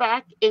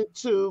flashback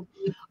into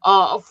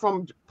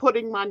from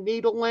putting my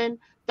needle in,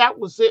 that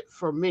was it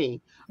for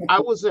me. I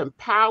was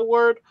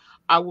empowered.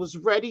 I was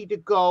ready to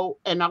go,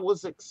 and I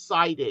was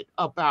excited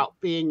about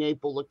being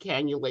able to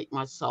cannulate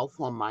myself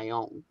on my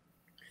own.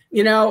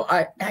 You know,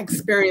 I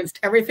experienced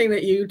everything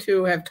that you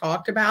two have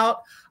talked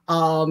about.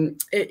 And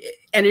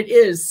it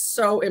is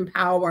so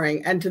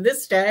empowering. And to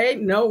this day,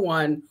 no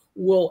one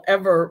will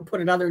ever put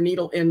another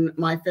needle in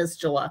my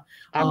fistula.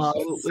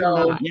 Absolutely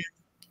not.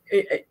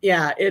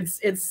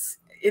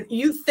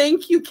 You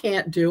think you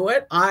can't do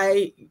it.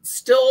 I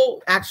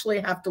still actually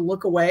have to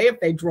look away if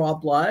they draw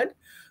blood,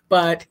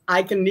 but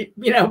I can,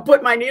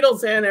 put my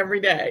needles in every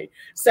day.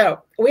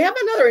 So we have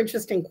another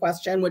interesting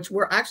question, which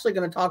we're actually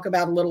going to talk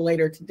about a little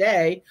later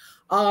today.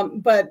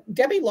 But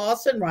Debbie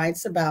Lawson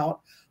writes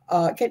about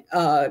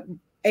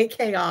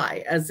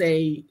AKI as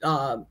a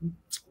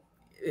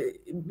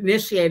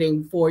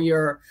initiating for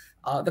your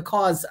the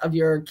cause of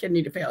your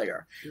kidney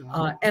failure.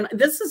 And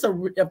this is a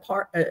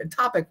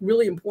topic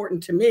really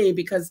important to me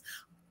because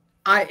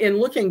in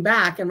looking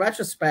back in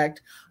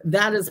retrospect,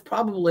 that is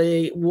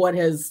probably what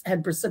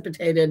had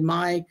precipitated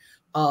my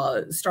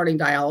starting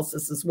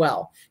dialysis as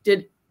well.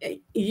 Did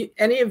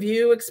any of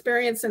you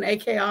experience an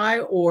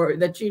AKI or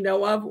that you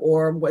know of,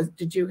 or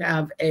did you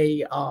have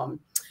a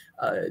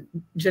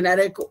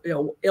genetic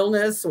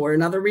illness or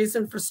another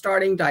reason for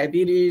starting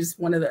diabetes?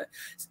 One of the,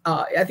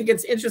 I think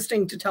it's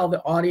interesting to tell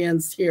the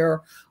audience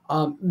here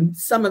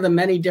some of the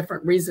many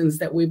different reasons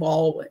that we've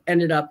all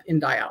ended up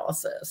in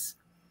dialysis.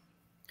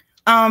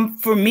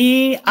 For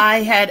me,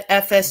 I had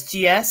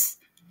FSGS,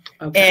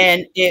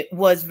 and it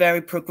was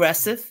very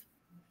progressive,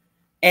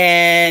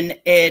 and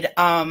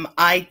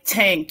I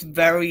tanked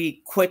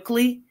very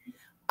quickly.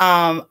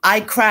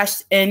 I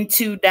crashed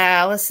into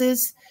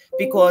dialysis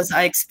because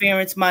I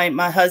experienced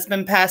my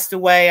husband passed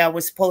away. I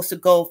was supposed to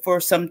go for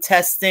some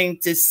testing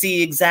to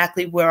see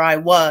exactly where I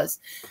was.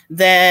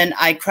 Then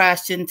I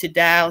crashed into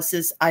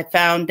dialysis. I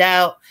found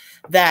out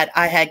that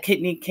I had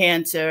kidney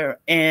cancer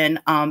and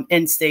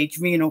end-stage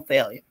renal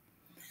failure.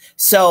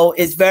 So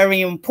it's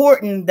very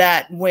important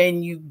that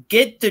when you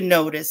get the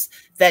notice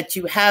that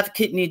you have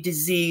kidney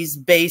disease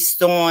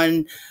based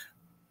on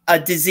a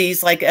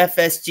disease like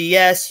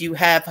FSGS, you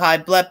have high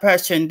blood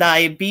pressure and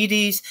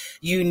diabetes,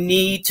 you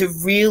need to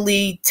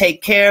really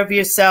take care of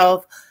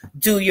yourself,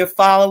 do your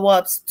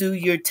follow-ups, do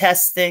your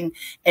testing,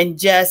 and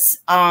just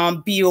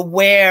be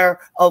aware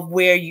of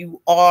where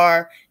you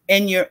are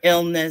in your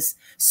illness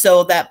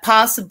so that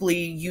possibly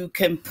you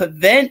can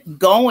prevent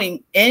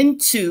crashing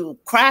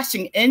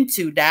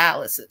into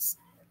dialysis.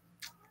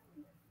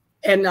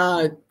 And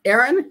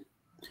Aaron?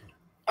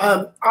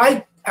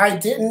 I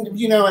didn't,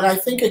 you know, and I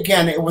think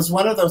again, it was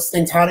one of those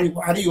things. How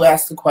do you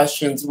ask the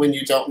questions when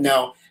you don't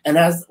know? And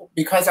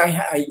because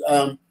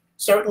I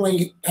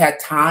certainly had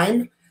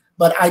time,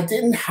 but I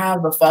didn't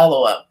have a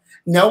follow-up.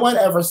 No one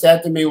ever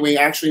said to me, we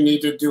actually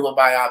need to do a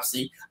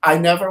biopsy. I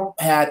never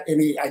had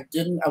any,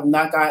 I'm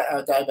not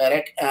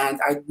diabetic, and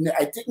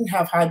I didn't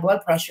have high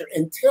blood pressure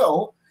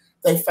until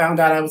they found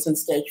out I was in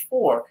stage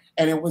 4.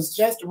 And it was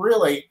just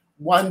really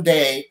one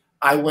day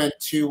I went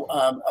to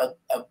a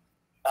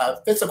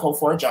physical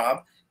for a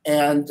job,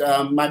 and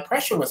my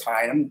pressure was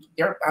high.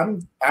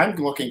 I'm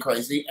looking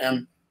crazy,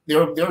 and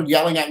they're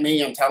yelling at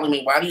me and telling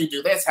me, why do you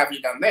do this? Have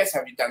you done this?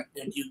 Have you done,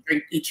 and you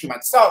eat too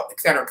much salt, et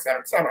cetera, et cetera,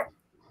 et cetera.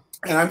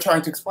 And I'm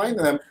trying to explain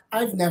to them,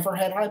 I've never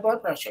had high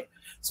blood pressure.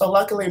 So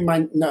luckily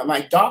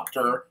my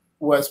doctor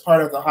was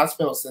part of the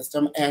hospital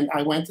system, and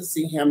I went to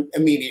see him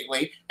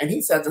immediately, and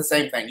he said the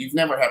same thing. You've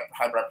never had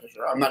high blood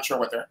pressure. I'm not sure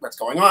what's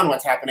going on,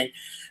 what's happening.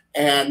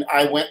 And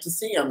I went to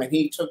see him, and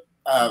he took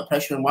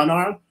pressure in one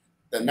arm,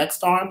 the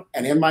next arm,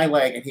 and in my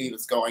leg, and he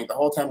was going the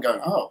whole time going,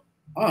 oh,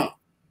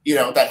 you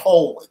know, that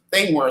whole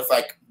thing where it's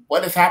like,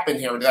 what has happened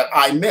here that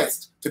I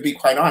missed, to be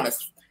quite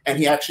honest. And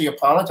he actually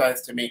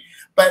apologized to me.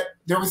 But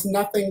there was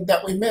nothing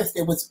that we missed.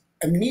 It was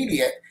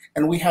immediate,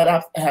 and we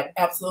had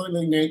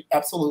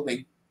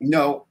absolutely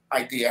no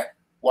idea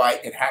why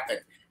it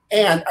happened.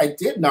 And I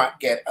did not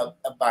get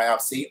a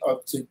biopsy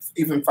to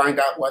even find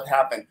out what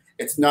happened.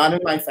 It's not in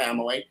my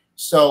family,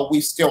 so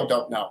we still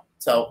don't know.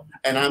 So,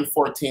 and I'm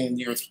 14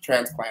 years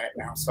transplanted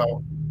now,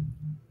 so.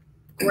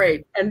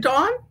 Great. And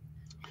Dawn?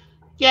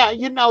 Yeah,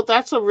 you know,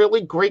 that's a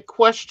really great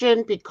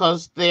question,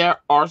 because there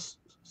are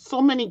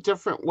so many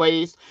different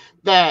ways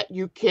that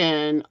you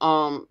can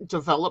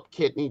develop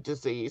kidney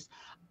disease.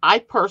 I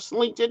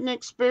personally didn't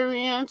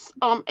experience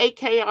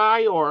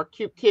AKI or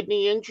acute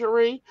kidney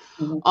injury.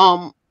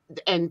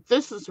 And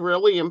this is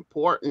really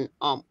important.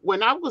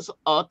 When I was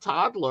a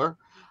toddler,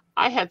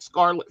 I had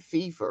scarlet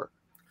fever,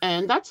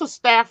 and that's a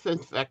staph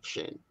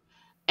infection.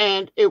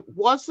 And it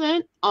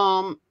wasn't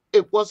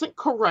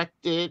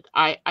corrected.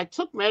 I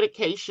took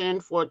medication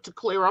to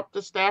clear up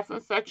the staph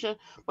infection,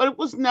 but it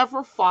was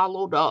never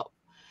followed up.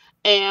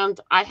 And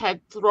I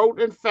had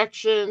throat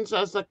infections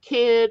as a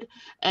kid,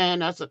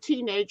 and as a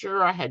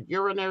teenager, I had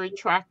urinary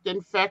tract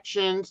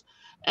infections,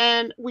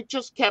 and we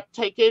just kept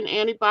taking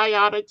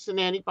antibiotics and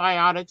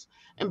antibiotics.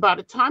 And by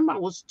the time I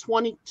was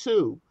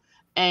 22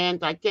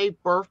 and I gave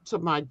birth to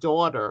my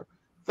daughter,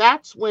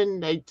 that's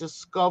when they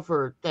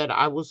discovered that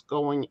I was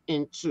going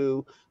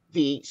into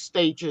the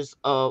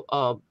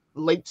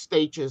late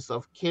stages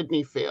of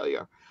kidney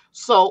failure.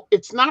 So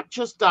it's not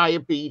just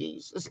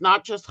diabetes, it's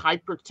not just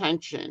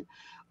hypertension.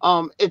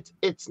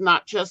 It's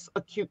not just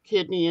acute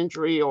kidney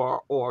injury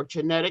or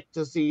genetic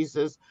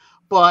diseases,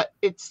 but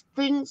it's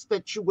things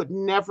that you would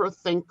never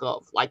think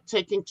of, like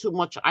taking too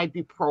much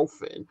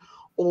ibuprofen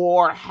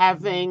or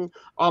having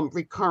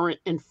recurrent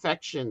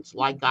infections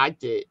like I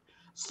did.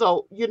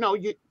 So, you know,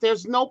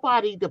 there's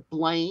nobody to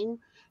blame.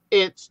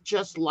 It's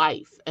just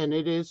life, and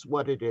it is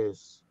what it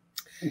is.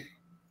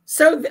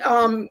 So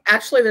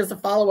actually, there's a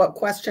follow-up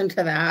question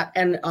to that.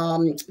 And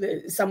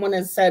someone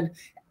has said,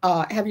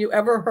 have you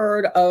ever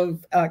heard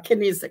of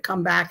kidneys that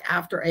come back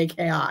after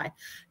AKI?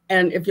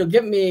 And if you'll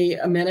give me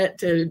a minute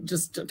to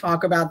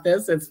talk about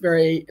this, it's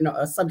very, you know,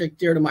 a subject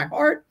dear to my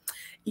heart.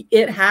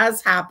 It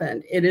has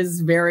happened. It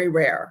is very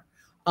rare.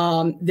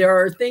 There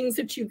are things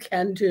that you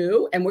can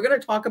do, and we're going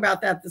to talk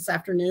about that this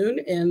afternoon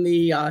in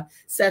the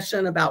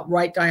session about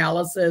right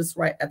dialysis,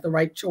 right at the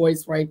right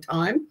choice, right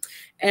time.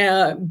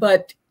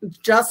 But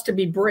just to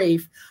be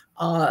brief,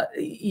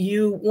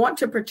 you want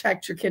to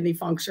protect your kidney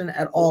function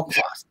at all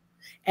costs.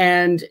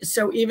 And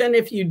so even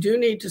if you do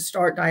need to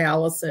start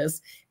dialysis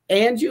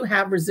and you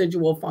have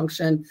residual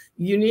function,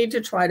 you need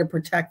to try to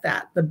protect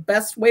that. The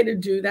best way to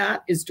do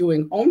that is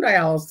doing home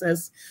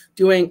dialysis,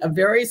 doing a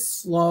very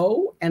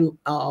slow and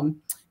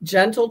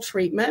gentle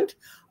treatment,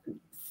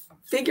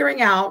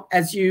 figuring out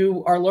as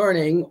you are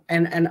learning,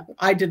 and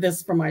I did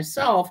this for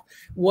myself,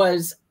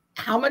 was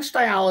how much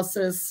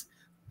dialysis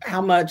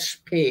how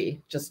much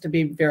pee, just to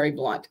be very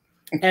blunt.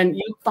 And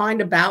you find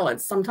a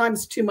balance.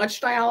 Sometimes too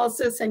much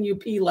dialysis and you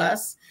pee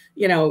less.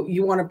 You know,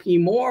 you want to pee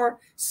more.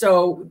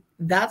 So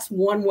that's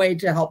one way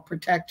to help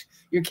protect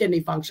your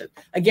kidney function.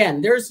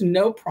 Again, there's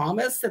no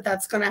promise that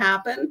that's going to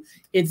happen.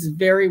 It's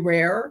very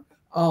rare,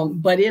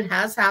 but it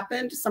has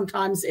happened.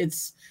 Sometimes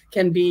it's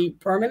can be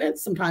permanent.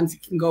 Sometimes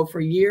it can go for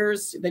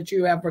years that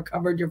you have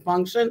recovered your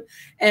function.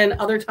 And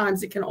other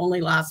times it can only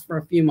last for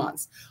a few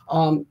months.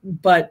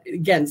 But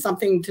again,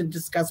 something to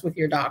discuss with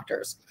your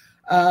doctors.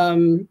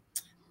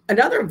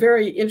 Another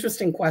very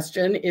interesting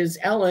question is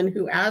Ellen,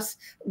 who asks,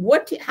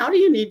 how do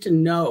you need to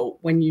know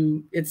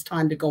when it's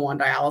time to go on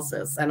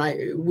dialysis?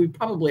 And we've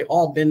probably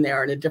all been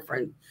there in a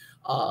different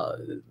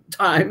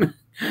time.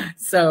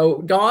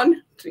 So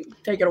Dawn,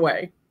 take it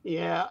away.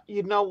 Yeah,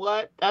 you know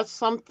what? That's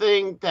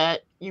something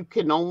that you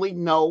can only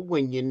know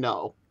when you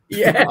know.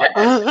 Yeah.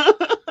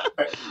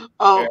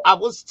 I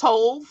was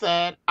told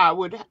that I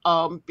would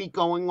be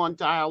going on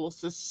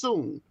dialysis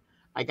soon.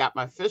 I got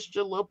my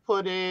fistula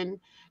put in,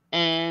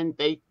 and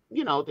they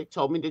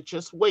told me to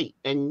just wait,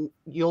 and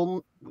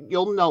you'll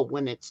know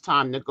when it's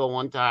time to go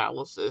on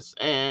dialysis.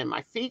 And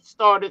my feet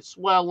started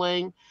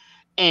swelling,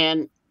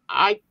 and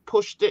I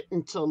pushed it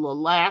until the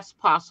last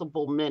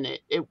possible minute.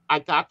 I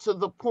got to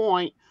the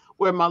point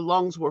where my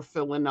lungs were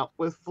filling up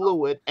with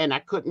fluid and I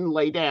couldn't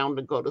lay down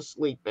to go to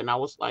sleep. And I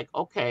was like,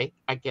 okay,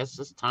 I guess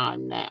it's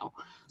time now.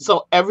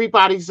 So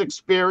everybody's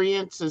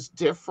experience is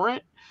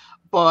different,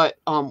 but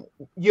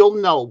you'll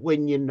know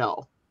when you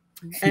know.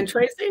 And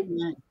Tracy?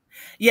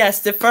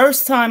 Yes, the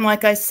first time,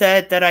 like I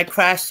said, that I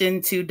crashed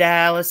into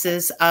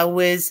dialysis, I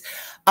was,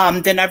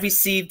 then I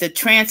received a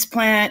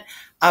transplant.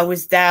 I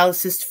was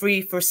dialysis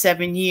free for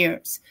 7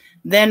 years.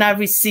 Then I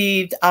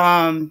received,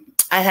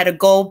 I had a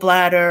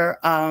gallbladder,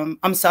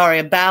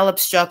 a bowel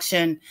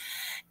obstruction,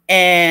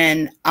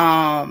 and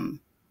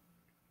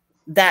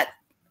that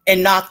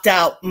knocked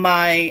out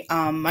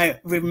my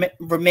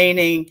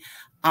remaining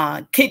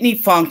kidney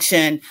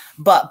function.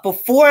 But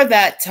before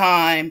that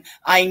time,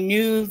 I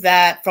knew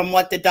that from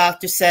what the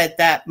doctor said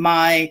that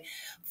my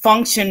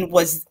function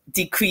was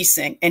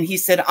decreasing. And he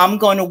said, I'm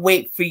going to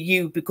wait for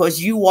you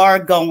because you are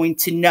going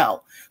to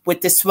know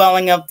with the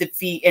swelling of the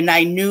feet. And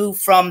I knew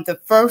from the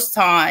first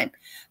time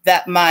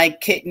that my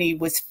kidney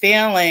was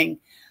failing,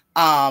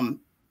 how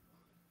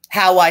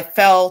I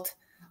felt.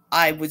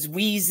 I was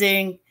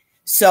wheezing.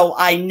 So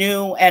I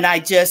knew, and I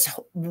just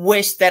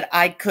wish that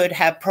I could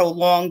have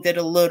prolonged it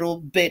a little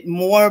bit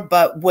more.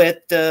 But with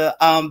the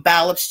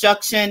bowel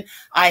obstruction,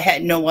 I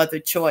had no other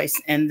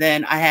choice. And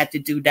then I had to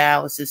do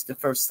dialysis the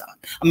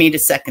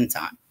second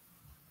time.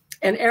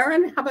 And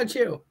Aaron, how about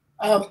you?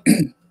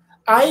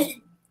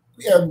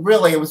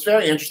 Really, it was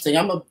very interesting.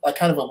 I'm a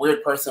kind of a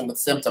weird person with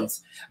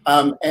symptoms,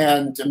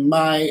 and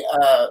my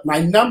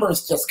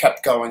numbers just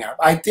kept going up.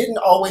 I didn't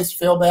always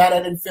feel bad.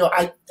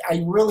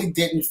 I really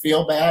didn't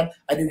feel bad.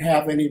 I didn't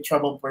have any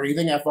trouble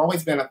breathing. I've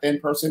always been a thin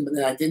person, but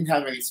then I didn't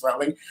have any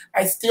swelling.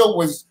 I still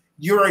was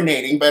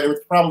urinating, but it was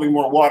probably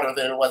more water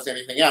than it was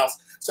anything else.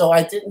 So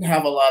I didn't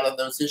have a lot of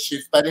those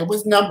issues, but it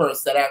was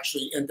numbers that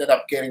actually ended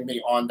up getting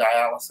me on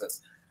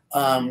dialysis.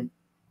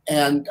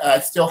 And I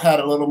still had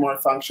a little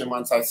more function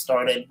once I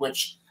started,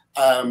 which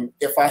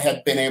if I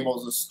had been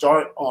able to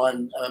start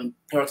on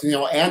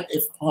peritoneal and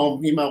if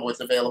home hemo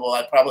was available,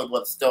 I probably would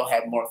have still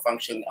had more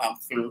function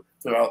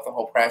throughout the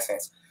whole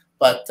process.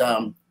 But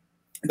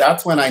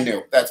that's when I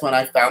knew. That's when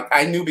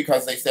I knew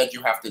because they said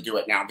you have to do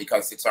it now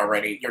because it's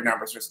already, your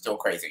numbers are still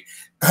crazy.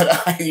 But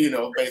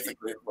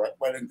basically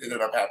what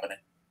ended up happening.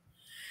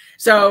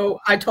 So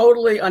I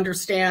totally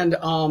understand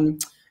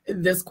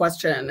this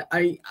question.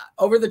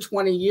 Over the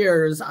 20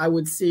 years, I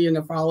would see a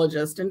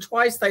nephrologist, and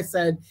twice they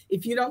said,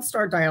 if you don't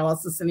start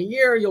dialysis in a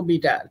year, you'll be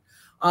dead.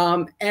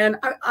 And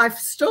I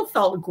still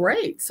felt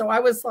great. So I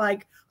was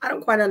like, I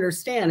don't quite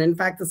understand. In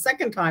fact, the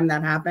second time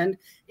that happened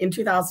in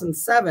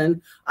 2007,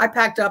 I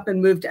packed up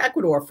and moved to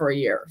Ecuador for a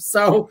year.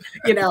 So,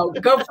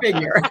 go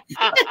figure.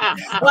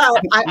 Well,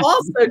 I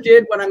also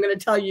did what I'm going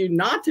to tell you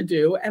not to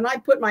do. And I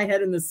put my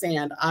head in the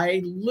sand.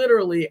 I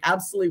literally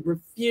absolutely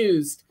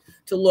refused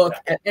to look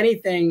at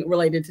anything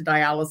related to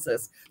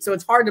dialysis. So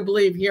it's hard to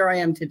believe here I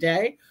am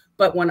today.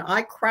 But when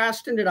I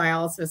crashed into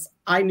dialysis,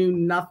 I knew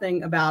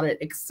nothing about it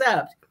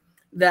except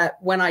that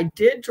when I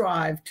did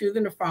drive to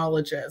the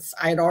nephrologist,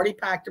 I had already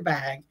packed a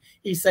bag.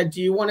 He said,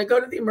 do you want to go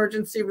to the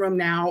emergency room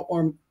now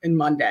or in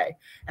Monday?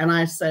 And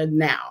I said,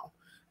 now.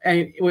 And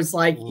it was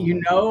like,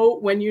 you know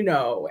when you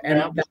know, and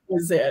that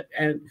was it.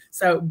 And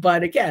so,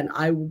 but again,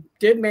 I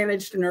did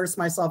manage to nurse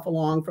myself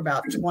along for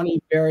about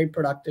 20 very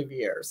productive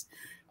years.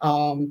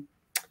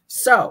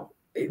 So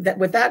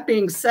with that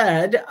being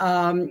said,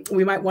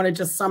 we might want to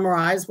just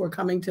summarize. We're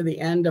coming to the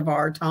end of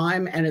our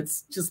time, and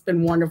it's just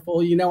been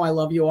wonderful. I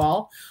love you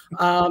all.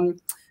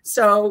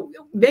 So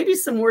maybe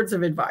some words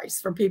of advice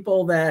for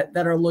people that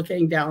are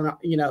looking down,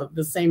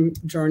 the same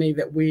journey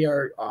that we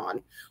are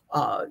on.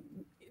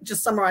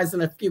 Just summarize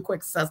in a few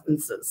quick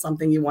sentences,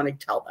 something you want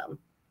to tell them.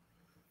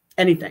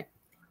 Anything.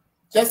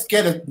 Just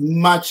get as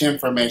much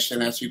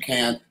information as you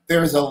can.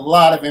 There's a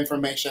lot of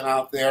information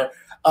out there.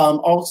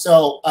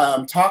 Also,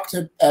 talk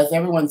to, as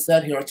everyone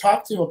said here,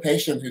 talk to a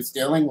patient who's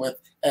dealing with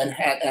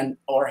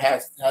or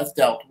has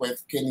dealt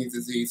with kidney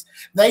disease.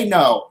 They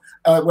know,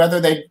 whether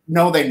they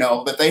know,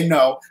 but they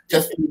know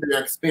just through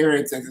their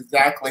experiences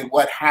exactly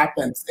what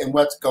happens and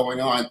what's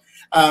going on.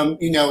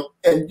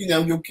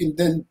 You can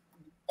then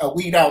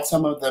weed out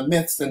some of the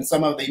myths and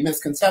some of the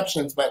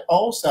misconceptions, but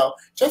also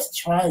just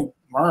try and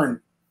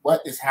learn what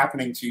is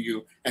happening to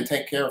you and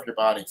take care of your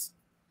bodies.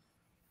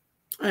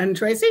 And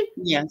Tracy?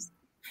 Yes.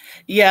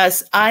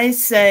 Yes, I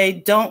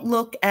say don't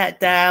look at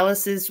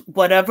dialysis,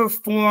 whatever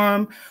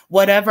form,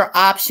 whatever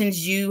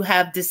options you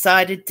have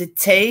decided to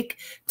take.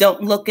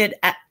 Don't look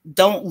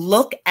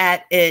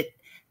at it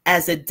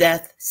as a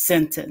death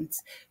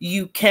sentence.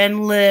 You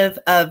can live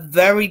a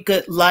very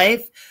good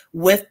life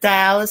with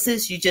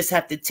dialysis. You just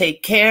have to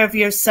take care of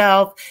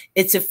yourself.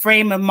 It's a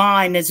frame of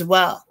mind as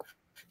well.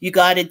 You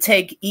got to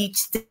take each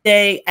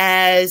day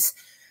as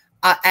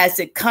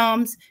it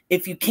comes.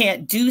 If you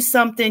can't do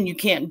something, you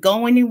can't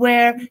go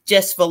anywhere,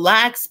 just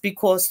relax,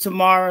 because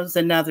tomorrow's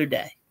another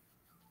day.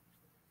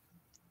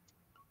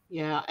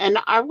 Yeah, and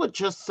I would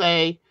just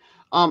say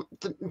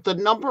the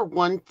number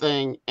one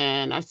thing,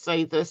 and I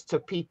say this to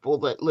people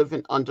that live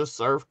in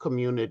underserved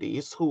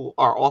communities who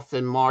are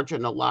often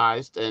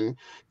marginalized and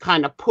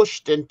kind of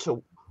pushed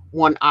into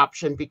one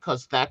option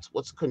because that's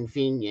what's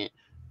convenient.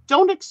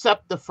 Don't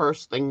accept the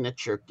first thing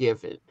that you're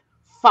given.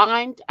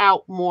 Find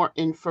out more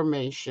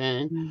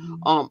information,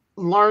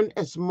 learn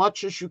as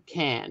much as you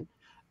can,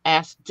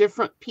 ask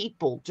different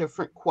people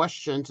different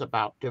questions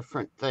about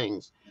different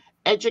things,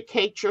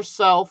 educate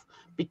yourself,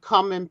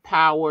 become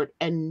empowered,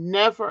 and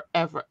never,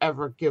 ever,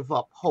 ever give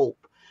up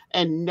hope,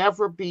 and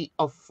never be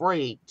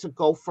afraid to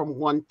go from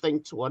one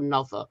thing to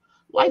another.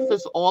 Life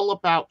is all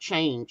about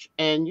change,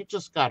 and you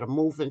just got to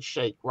move and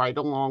shake right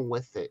along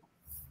with it.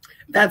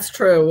 That's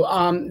true.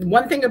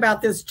 One thing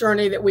about this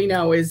journey that we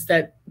know is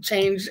that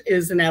change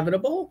is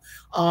inevitable.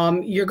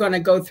 You're going to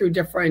go through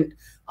different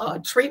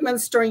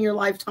treatments during your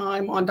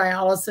lifetime on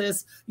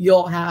dialysis.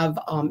 You'll have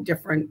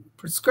different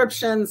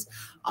prescriptions.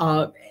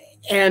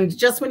 And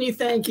just when you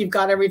think you've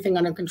got everything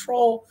under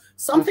control,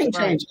 something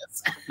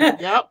changes.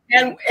 Yep.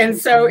 And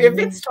so if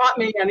it's taught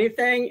me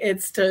anything,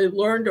 it's to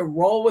learn to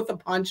roll with the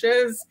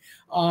punches,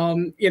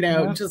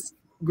 just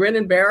grin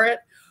and bear it.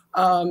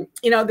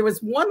 There was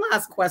one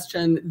last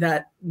question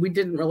that we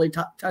didn't really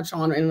touch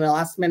on in the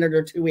last minute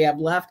or two we have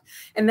left.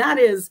 And that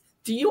is,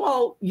 do you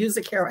all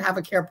have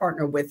a care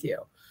partner with you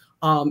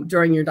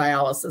during your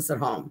dialysis at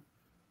home?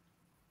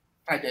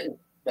 I didn't.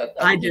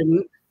 I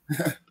didn't.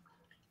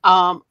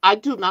 I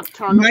do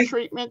nocturnal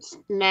treatments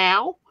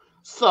now.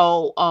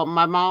 So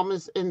my mom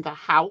is in the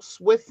house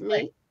with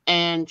me,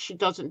 and she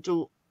doesn't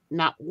do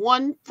not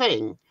one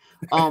thing.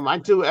 I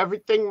do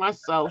everything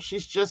myself.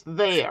 She's just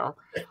there.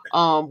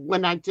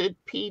 When I did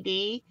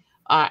PD,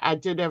 I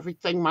did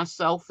everything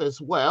myself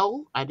as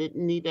well. I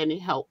didn't need any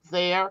help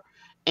there.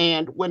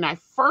 And when I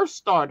first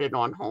started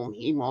on home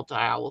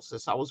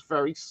hemodialysis, I was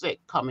very sick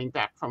coming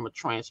back from a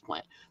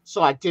transplant.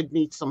 So I did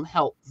need some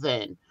help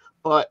then.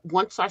 But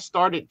once I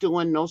started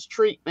doing those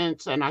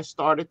treatments and I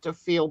started to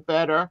feel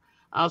better,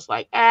 I was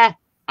like, I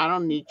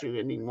don't need you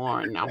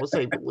anymore. And I was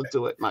able to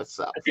do it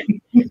myself.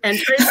 And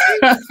Tracy?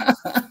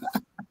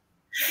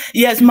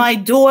 Yes, my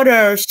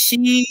daughter,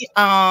 she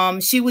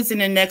was in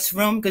the next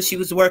room because she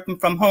was working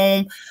from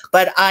home,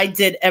 but I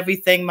did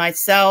everything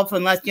myself,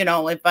 unless,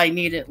 if I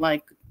needed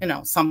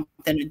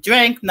something to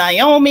drink,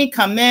 Naomi,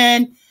 come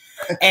in.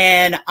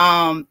 And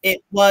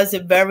it was a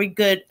very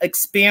good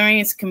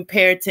experience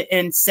compared to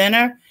in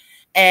center.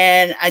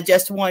 And I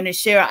just want to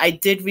share, I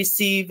did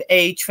receive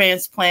a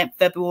transplant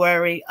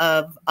February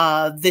of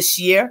this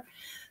year.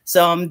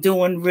 So I'm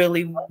doing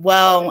really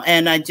well.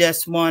 And I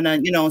just want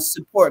to,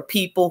 support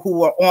people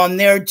who are on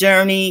their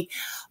journey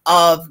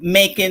of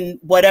making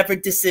whatever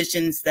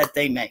decisions that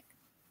they make.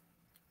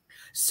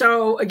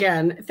 So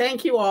again,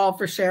 thank you all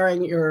for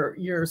sharing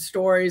your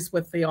stories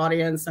with the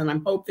audience. And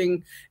I'm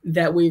hoping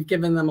that we've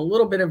given them a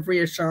little bit of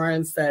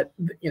reassurance that,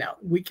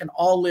 we can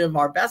all live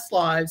our best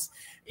lives,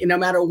 no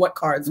matter what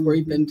cards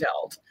we've been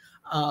dealt.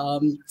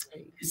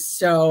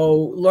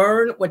 So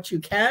learn what you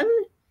can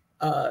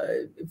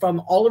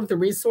from all of the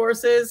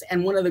resources.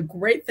 And one of the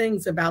great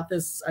things about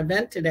this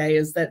event today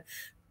is that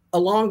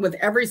along with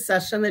every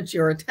session that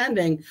you're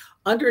attending,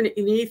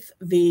 underneath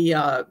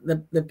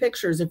the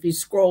pictures, if you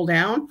scroll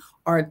down,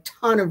 are a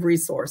ton of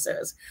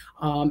resources.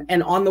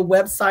 And on the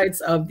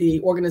websites of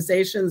the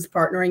organizations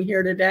partnering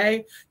here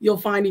today, you'll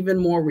find even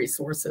more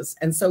resources.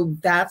 And so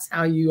that's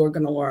how you are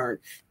going to learn.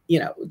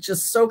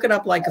 Just soak it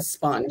up like a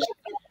sponge.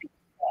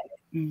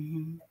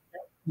 Mm-hmm.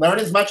 Learn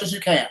as much as you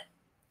can.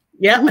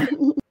 Yeah.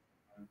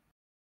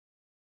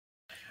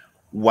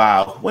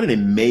 Wow, what an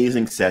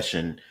amazing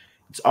session.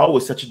 It's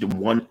always such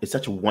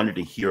a wonder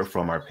to hear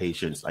from our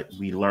patients. Like,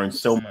 we learn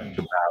so much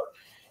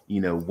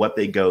about, what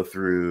they go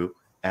through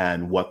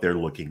and what they're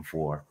looking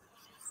for.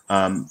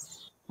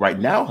 Right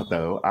now,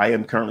 though, I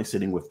am currently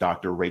sitting with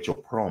Dr. Rachel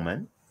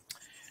Perlman,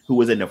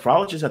 who is a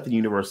nephrologist at the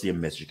University of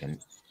Michigan.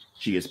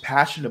 She is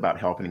passionate about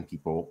helping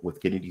people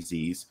with kidney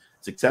disease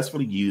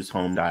successfully use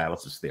home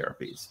dialysis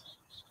therapies.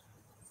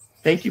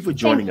 Thank you for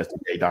joining us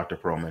today, Dr.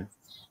 Perlman.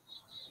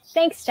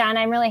 Thanks, John.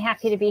 I'm really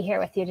happy to be here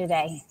with you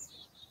today.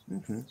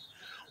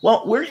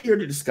 Well, we're here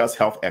to discuss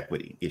health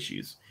equity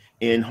issues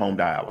in home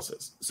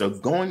dialysis. So I'm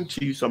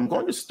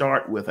going to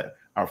start with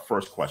our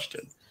first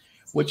question,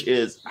 which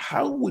is,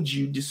 how would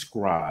you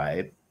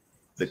describe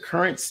the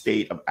current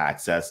state of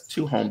access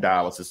to home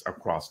dialysis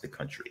across the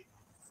country?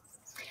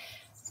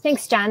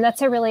 Thanks, John.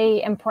 That's a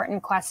really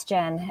important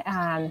question.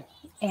 And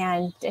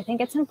I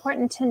think it's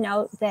important to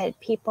note that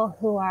people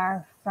who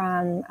are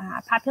from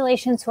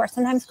populations who are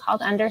sometimes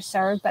called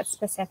underserved, but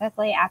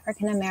specifically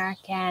African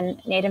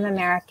American, Native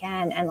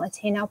American, and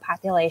Latino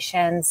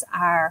populations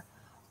are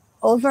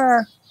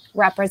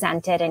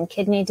overrepresented in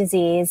kidney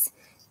disease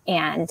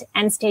and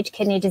end-stage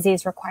kidney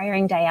disease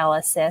requiring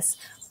dialysis,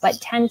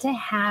 but tend to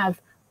have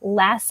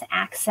less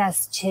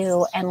access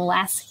to and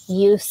less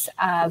use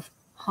of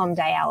home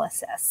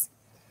dialysis.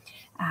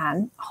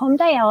 Home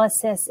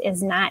dialysis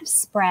is not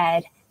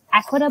spread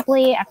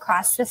equitably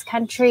across this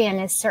country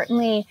and is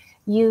certainly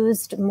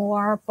used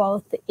more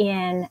both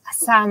in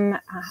some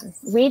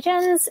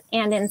regions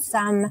and in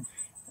some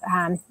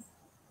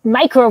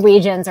micro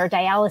regions or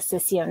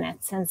dialysis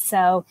units. And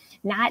so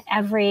not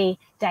every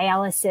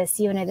dialysis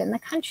unit in the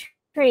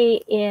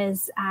country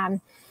is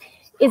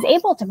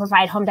able to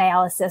provide home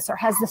dialysis or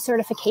has the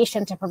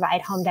certification to provide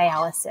home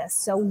dialysis.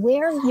 So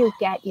where you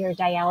get your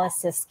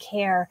dialysis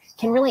care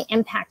can really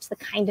impact the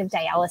kind of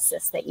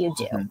dialysis that you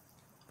do.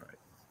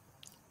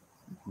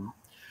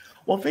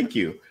 Well, thank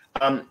you.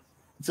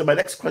 So my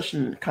next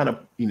question kind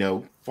of,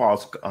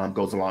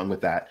 goes along with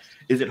that.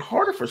 Is it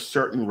harder for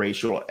certain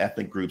racial or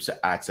ethnic groups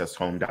to access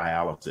home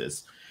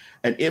dialysis?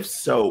 And if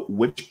so,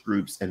 which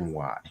groups and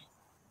why?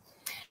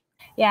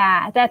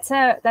 Yeah, that's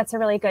a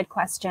really good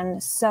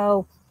question.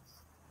 So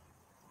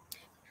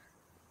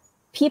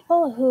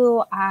people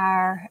who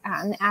are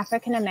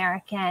African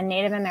American,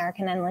 Native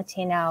American, and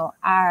Latino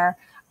are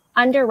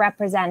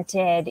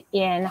underrepresented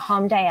in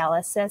home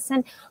dialysis.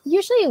 And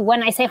usually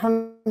when I say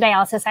home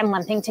dialysis, I'm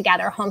lumping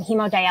together home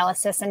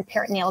hemodialysis and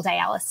peritoneal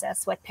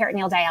dialysis, with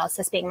peritoneal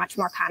dialysis being much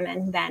more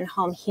common than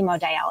home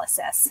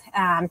hemodialysis.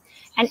 And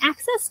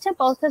access to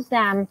both of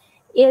them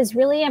is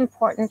really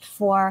important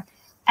for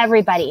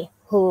everybody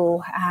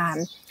who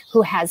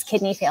has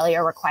kidney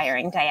failure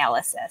requiring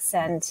dialysis.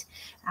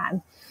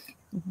 And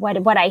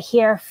what I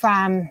hear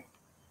from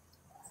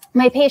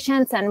my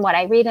patients and what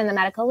I read in the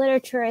medical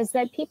literature is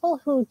that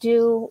people who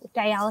do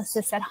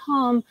dialysis at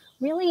home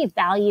really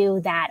value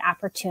that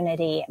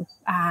opportunity,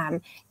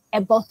 and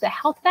both the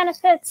health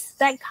benefits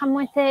that come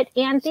with it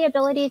and the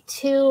ability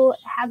to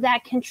have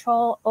that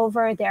control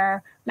over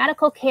their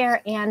medical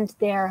care and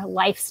their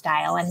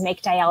lifestyle and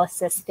make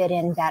dialysis fit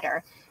in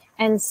better.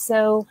 And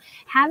so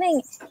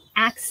having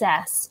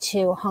access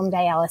to home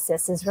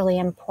dialysis is really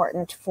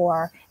important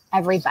for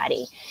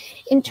everybody.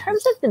 In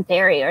terms of the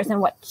barriers and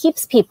what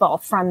keeps people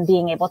from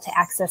being able to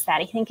access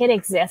that, I think it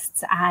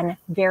exists on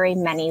very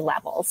many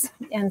levels.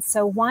 And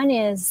so one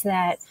is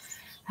that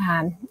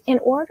in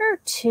order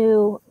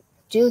to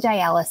do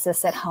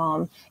dialysis at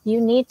home, you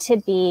need to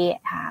be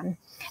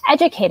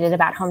educated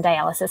about home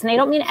dialysis. And I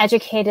don't mean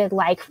educated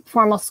like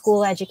formal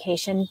school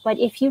education, but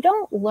if you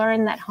don't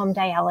learn that home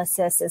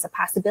dialysis is a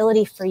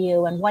possibility for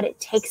you and what it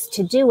takes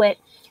to do it,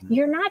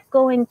 you're not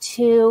going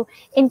to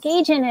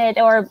engage in it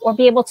or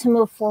be able to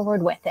move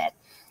forward with it.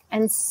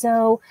 And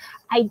so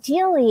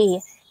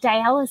ideally,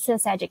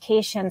 dialysis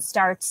education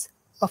starts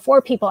before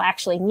people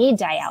actually need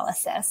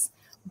dialysis,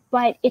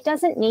 but it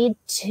doesn't need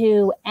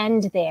to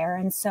end there.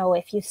 And so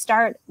if you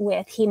start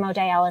with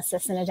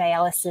hemodialysis in a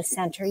dialysis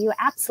center, you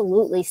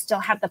absolutely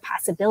still have the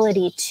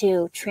possibility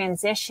to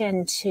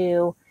transition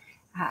to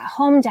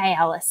home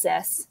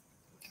dialysis.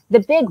 The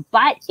big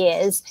but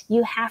is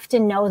you have to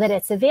know that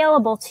it's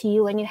available to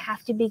you and you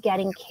have to be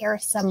getting care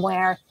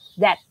somewhere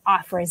that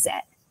offers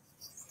it.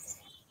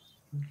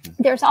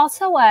 There's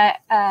also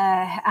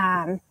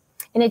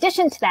in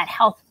addition to that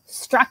health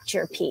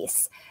structure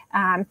piece,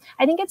 I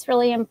think it's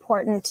really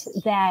important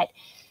that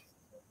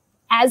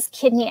as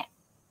kidney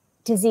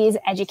disease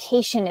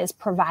education is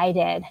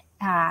provided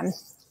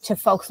to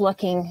folks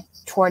looking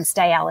towards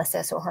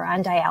dialysis or who are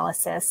on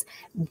dialysis,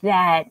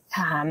 that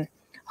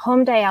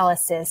home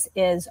dialysis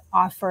is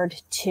offered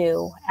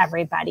to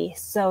everybody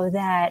so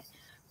that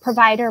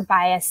provider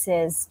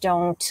biases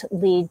don't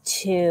lead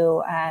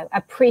to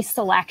a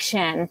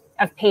pre-selection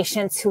of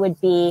patients who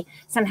would be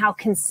somehow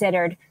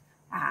considered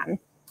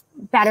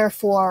better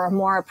for or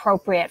more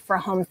appropriate for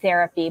home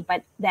therapy,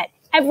 but that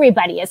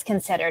everybody is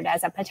considered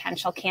as a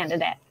potential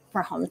candidate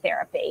for home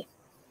therapy.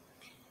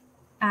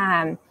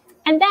 And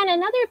then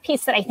another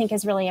piece that I think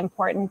is really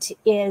important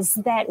is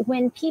that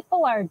when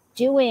people are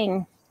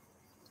doing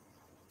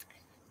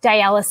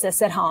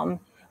dialysis at home,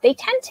 they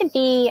tend to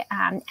be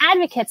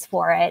advocates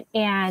for it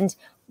and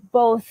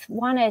both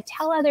want to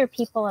tell other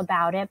people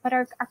about it, but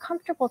are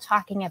comfortable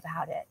talking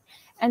about it.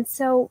 And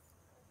so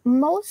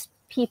most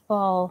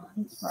people,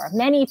 or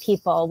many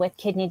people with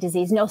kidney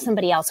disease, know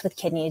somebody else with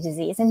kidney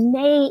disease and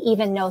may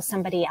even know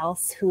somebody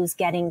else who's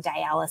getting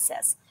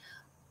dialysis.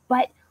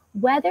 But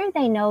whether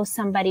they know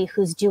somebody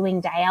who's doing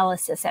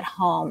dialysis at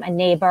home, a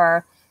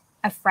neighbor,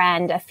 a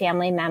friend, a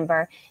family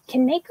member,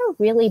 can make a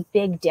really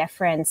big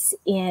difference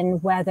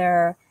in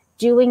whether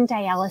doing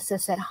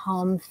dialysis at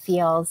home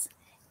feels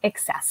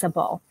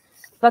accessible.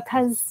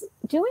 Because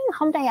doing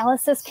home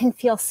dialysis can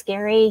feel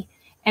scary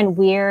and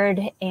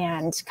weird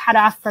and cut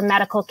off from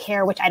medical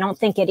care, which I don't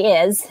think it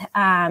is.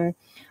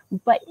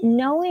 But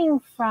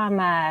knowing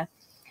from a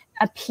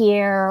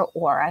peer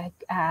or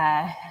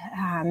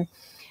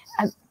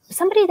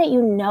somebody that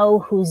you know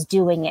who's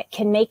doing it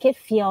can make it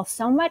feel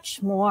so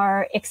much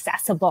more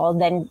accessible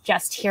than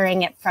just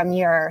hearing it from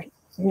your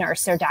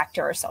nurse or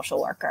doctor or social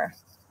worker.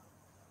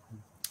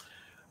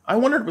 I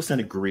 100%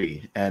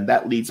 agree. And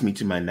that leads me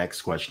to my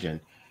next question.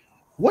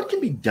 What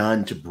can be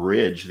done to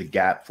bridge the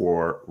gap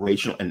for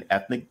racial and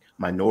ethnic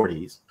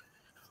minorities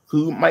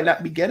who might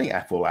not be getting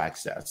full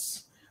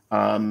access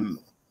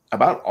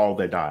about all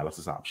their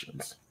dialysis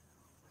options?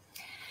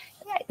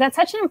 Yeah, that's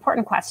such an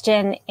important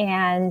question.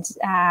 And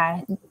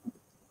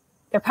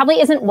there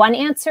probably isn't one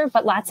answer,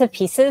 but lots of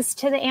pieces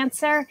to the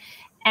answer.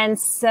 And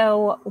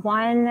so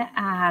one,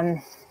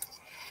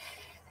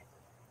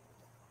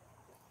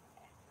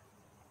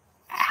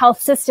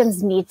 health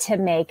systems need to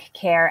make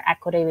care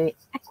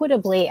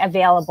equitably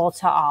available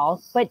to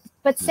all, but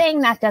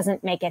saying that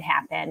doesn't make it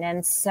happen.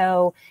 And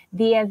so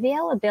the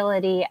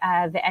availability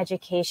of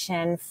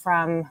education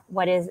from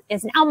what is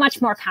now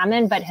much more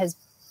common, but has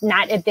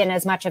not been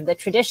as much of the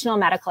traditional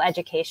medical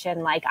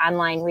education, like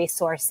online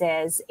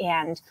resources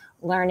and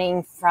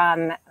learning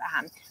from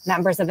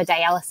members of a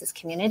dialysis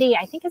community,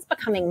 I think is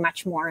becoming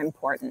much more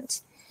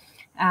important.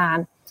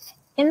 In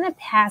the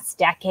past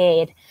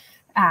decade,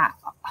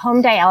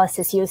 home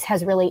dialysis use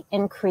has really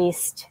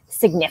increased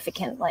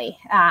significantly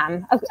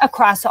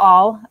across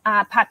all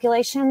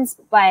populations,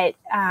 but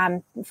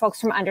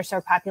folks from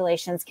underserved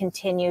populations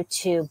continue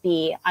to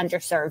be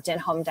underserved in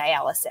home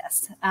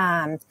dialysis.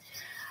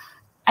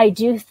 I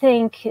do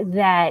think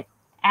that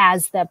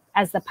as the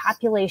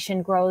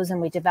population grows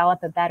and we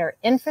develop a better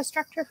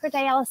infrastructure for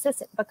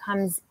dialysis, it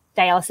becomes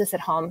dialysis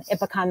at home. It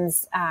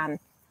becomes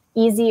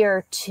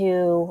easier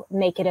to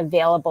make it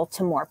available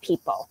to more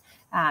people.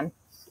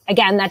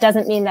 Again, that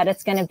doesn't mean that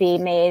it's going to be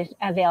made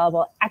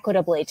available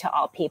equitably to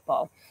all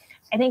people.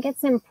 I think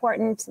it's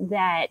important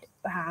that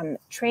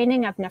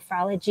training of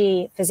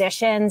nephrology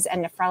physicians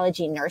and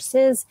nephrology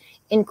nurses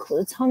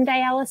includes home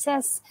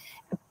dialysis.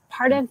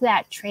 Part of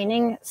that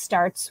training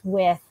starts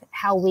with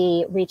how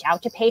we reach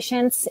out to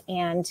patients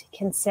and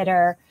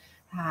consider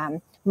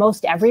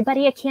most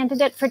everybody a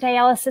candidate for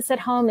dialysis at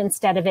home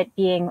instead of it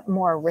being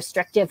more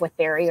restrictive with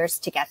barriers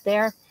to get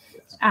there.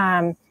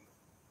 And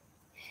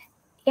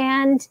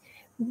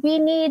we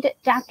need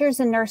doctors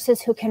and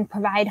nurses who can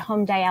provide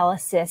home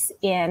dialysis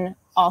in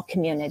all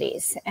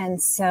communities.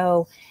 And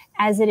so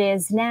as it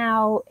is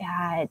now,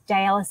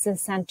 dialysis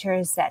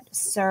centers that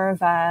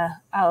serve a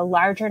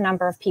larger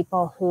number of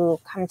people who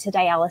come to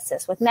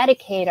dialysis with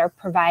Medicaid are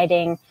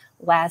providing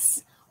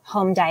less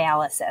home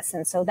dialysis.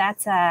 And so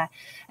that's an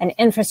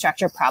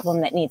infrastructure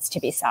problem that needs to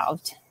be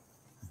solved,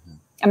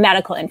 a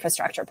medical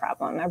infrastructure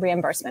problem, a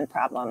reimbursement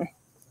problem.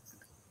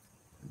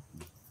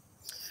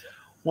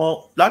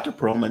 Well, Dr.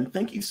 Perlman,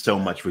 thank you so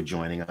much for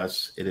joining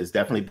us. It has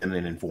definitely been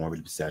an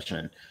informative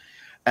session.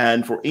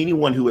 And for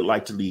anyone who would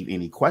like to leave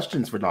any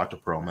questions for Dr.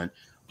 Perlman,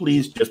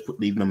 please just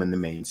leave them in the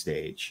main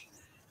stage.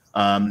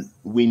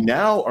 We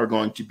now are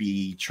going to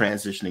be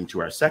transitioning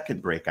to our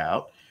second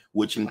breakout,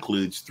 which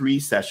includes 3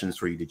 sessions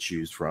for you to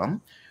choose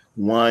from.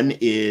 One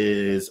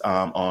is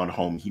on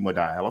home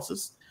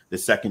hemodialysis, the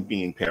second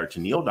being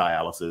peritoneal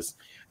dialysis,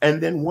 and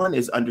then one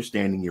is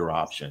understanding your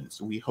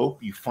options. We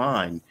hope you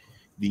find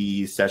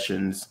these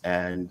sessions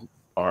and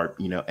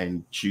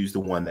choose the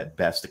one that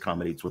best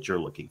accommodates what you're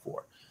looking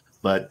for.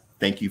 But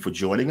thank you for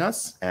joining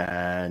us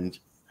and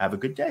have a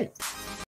good day.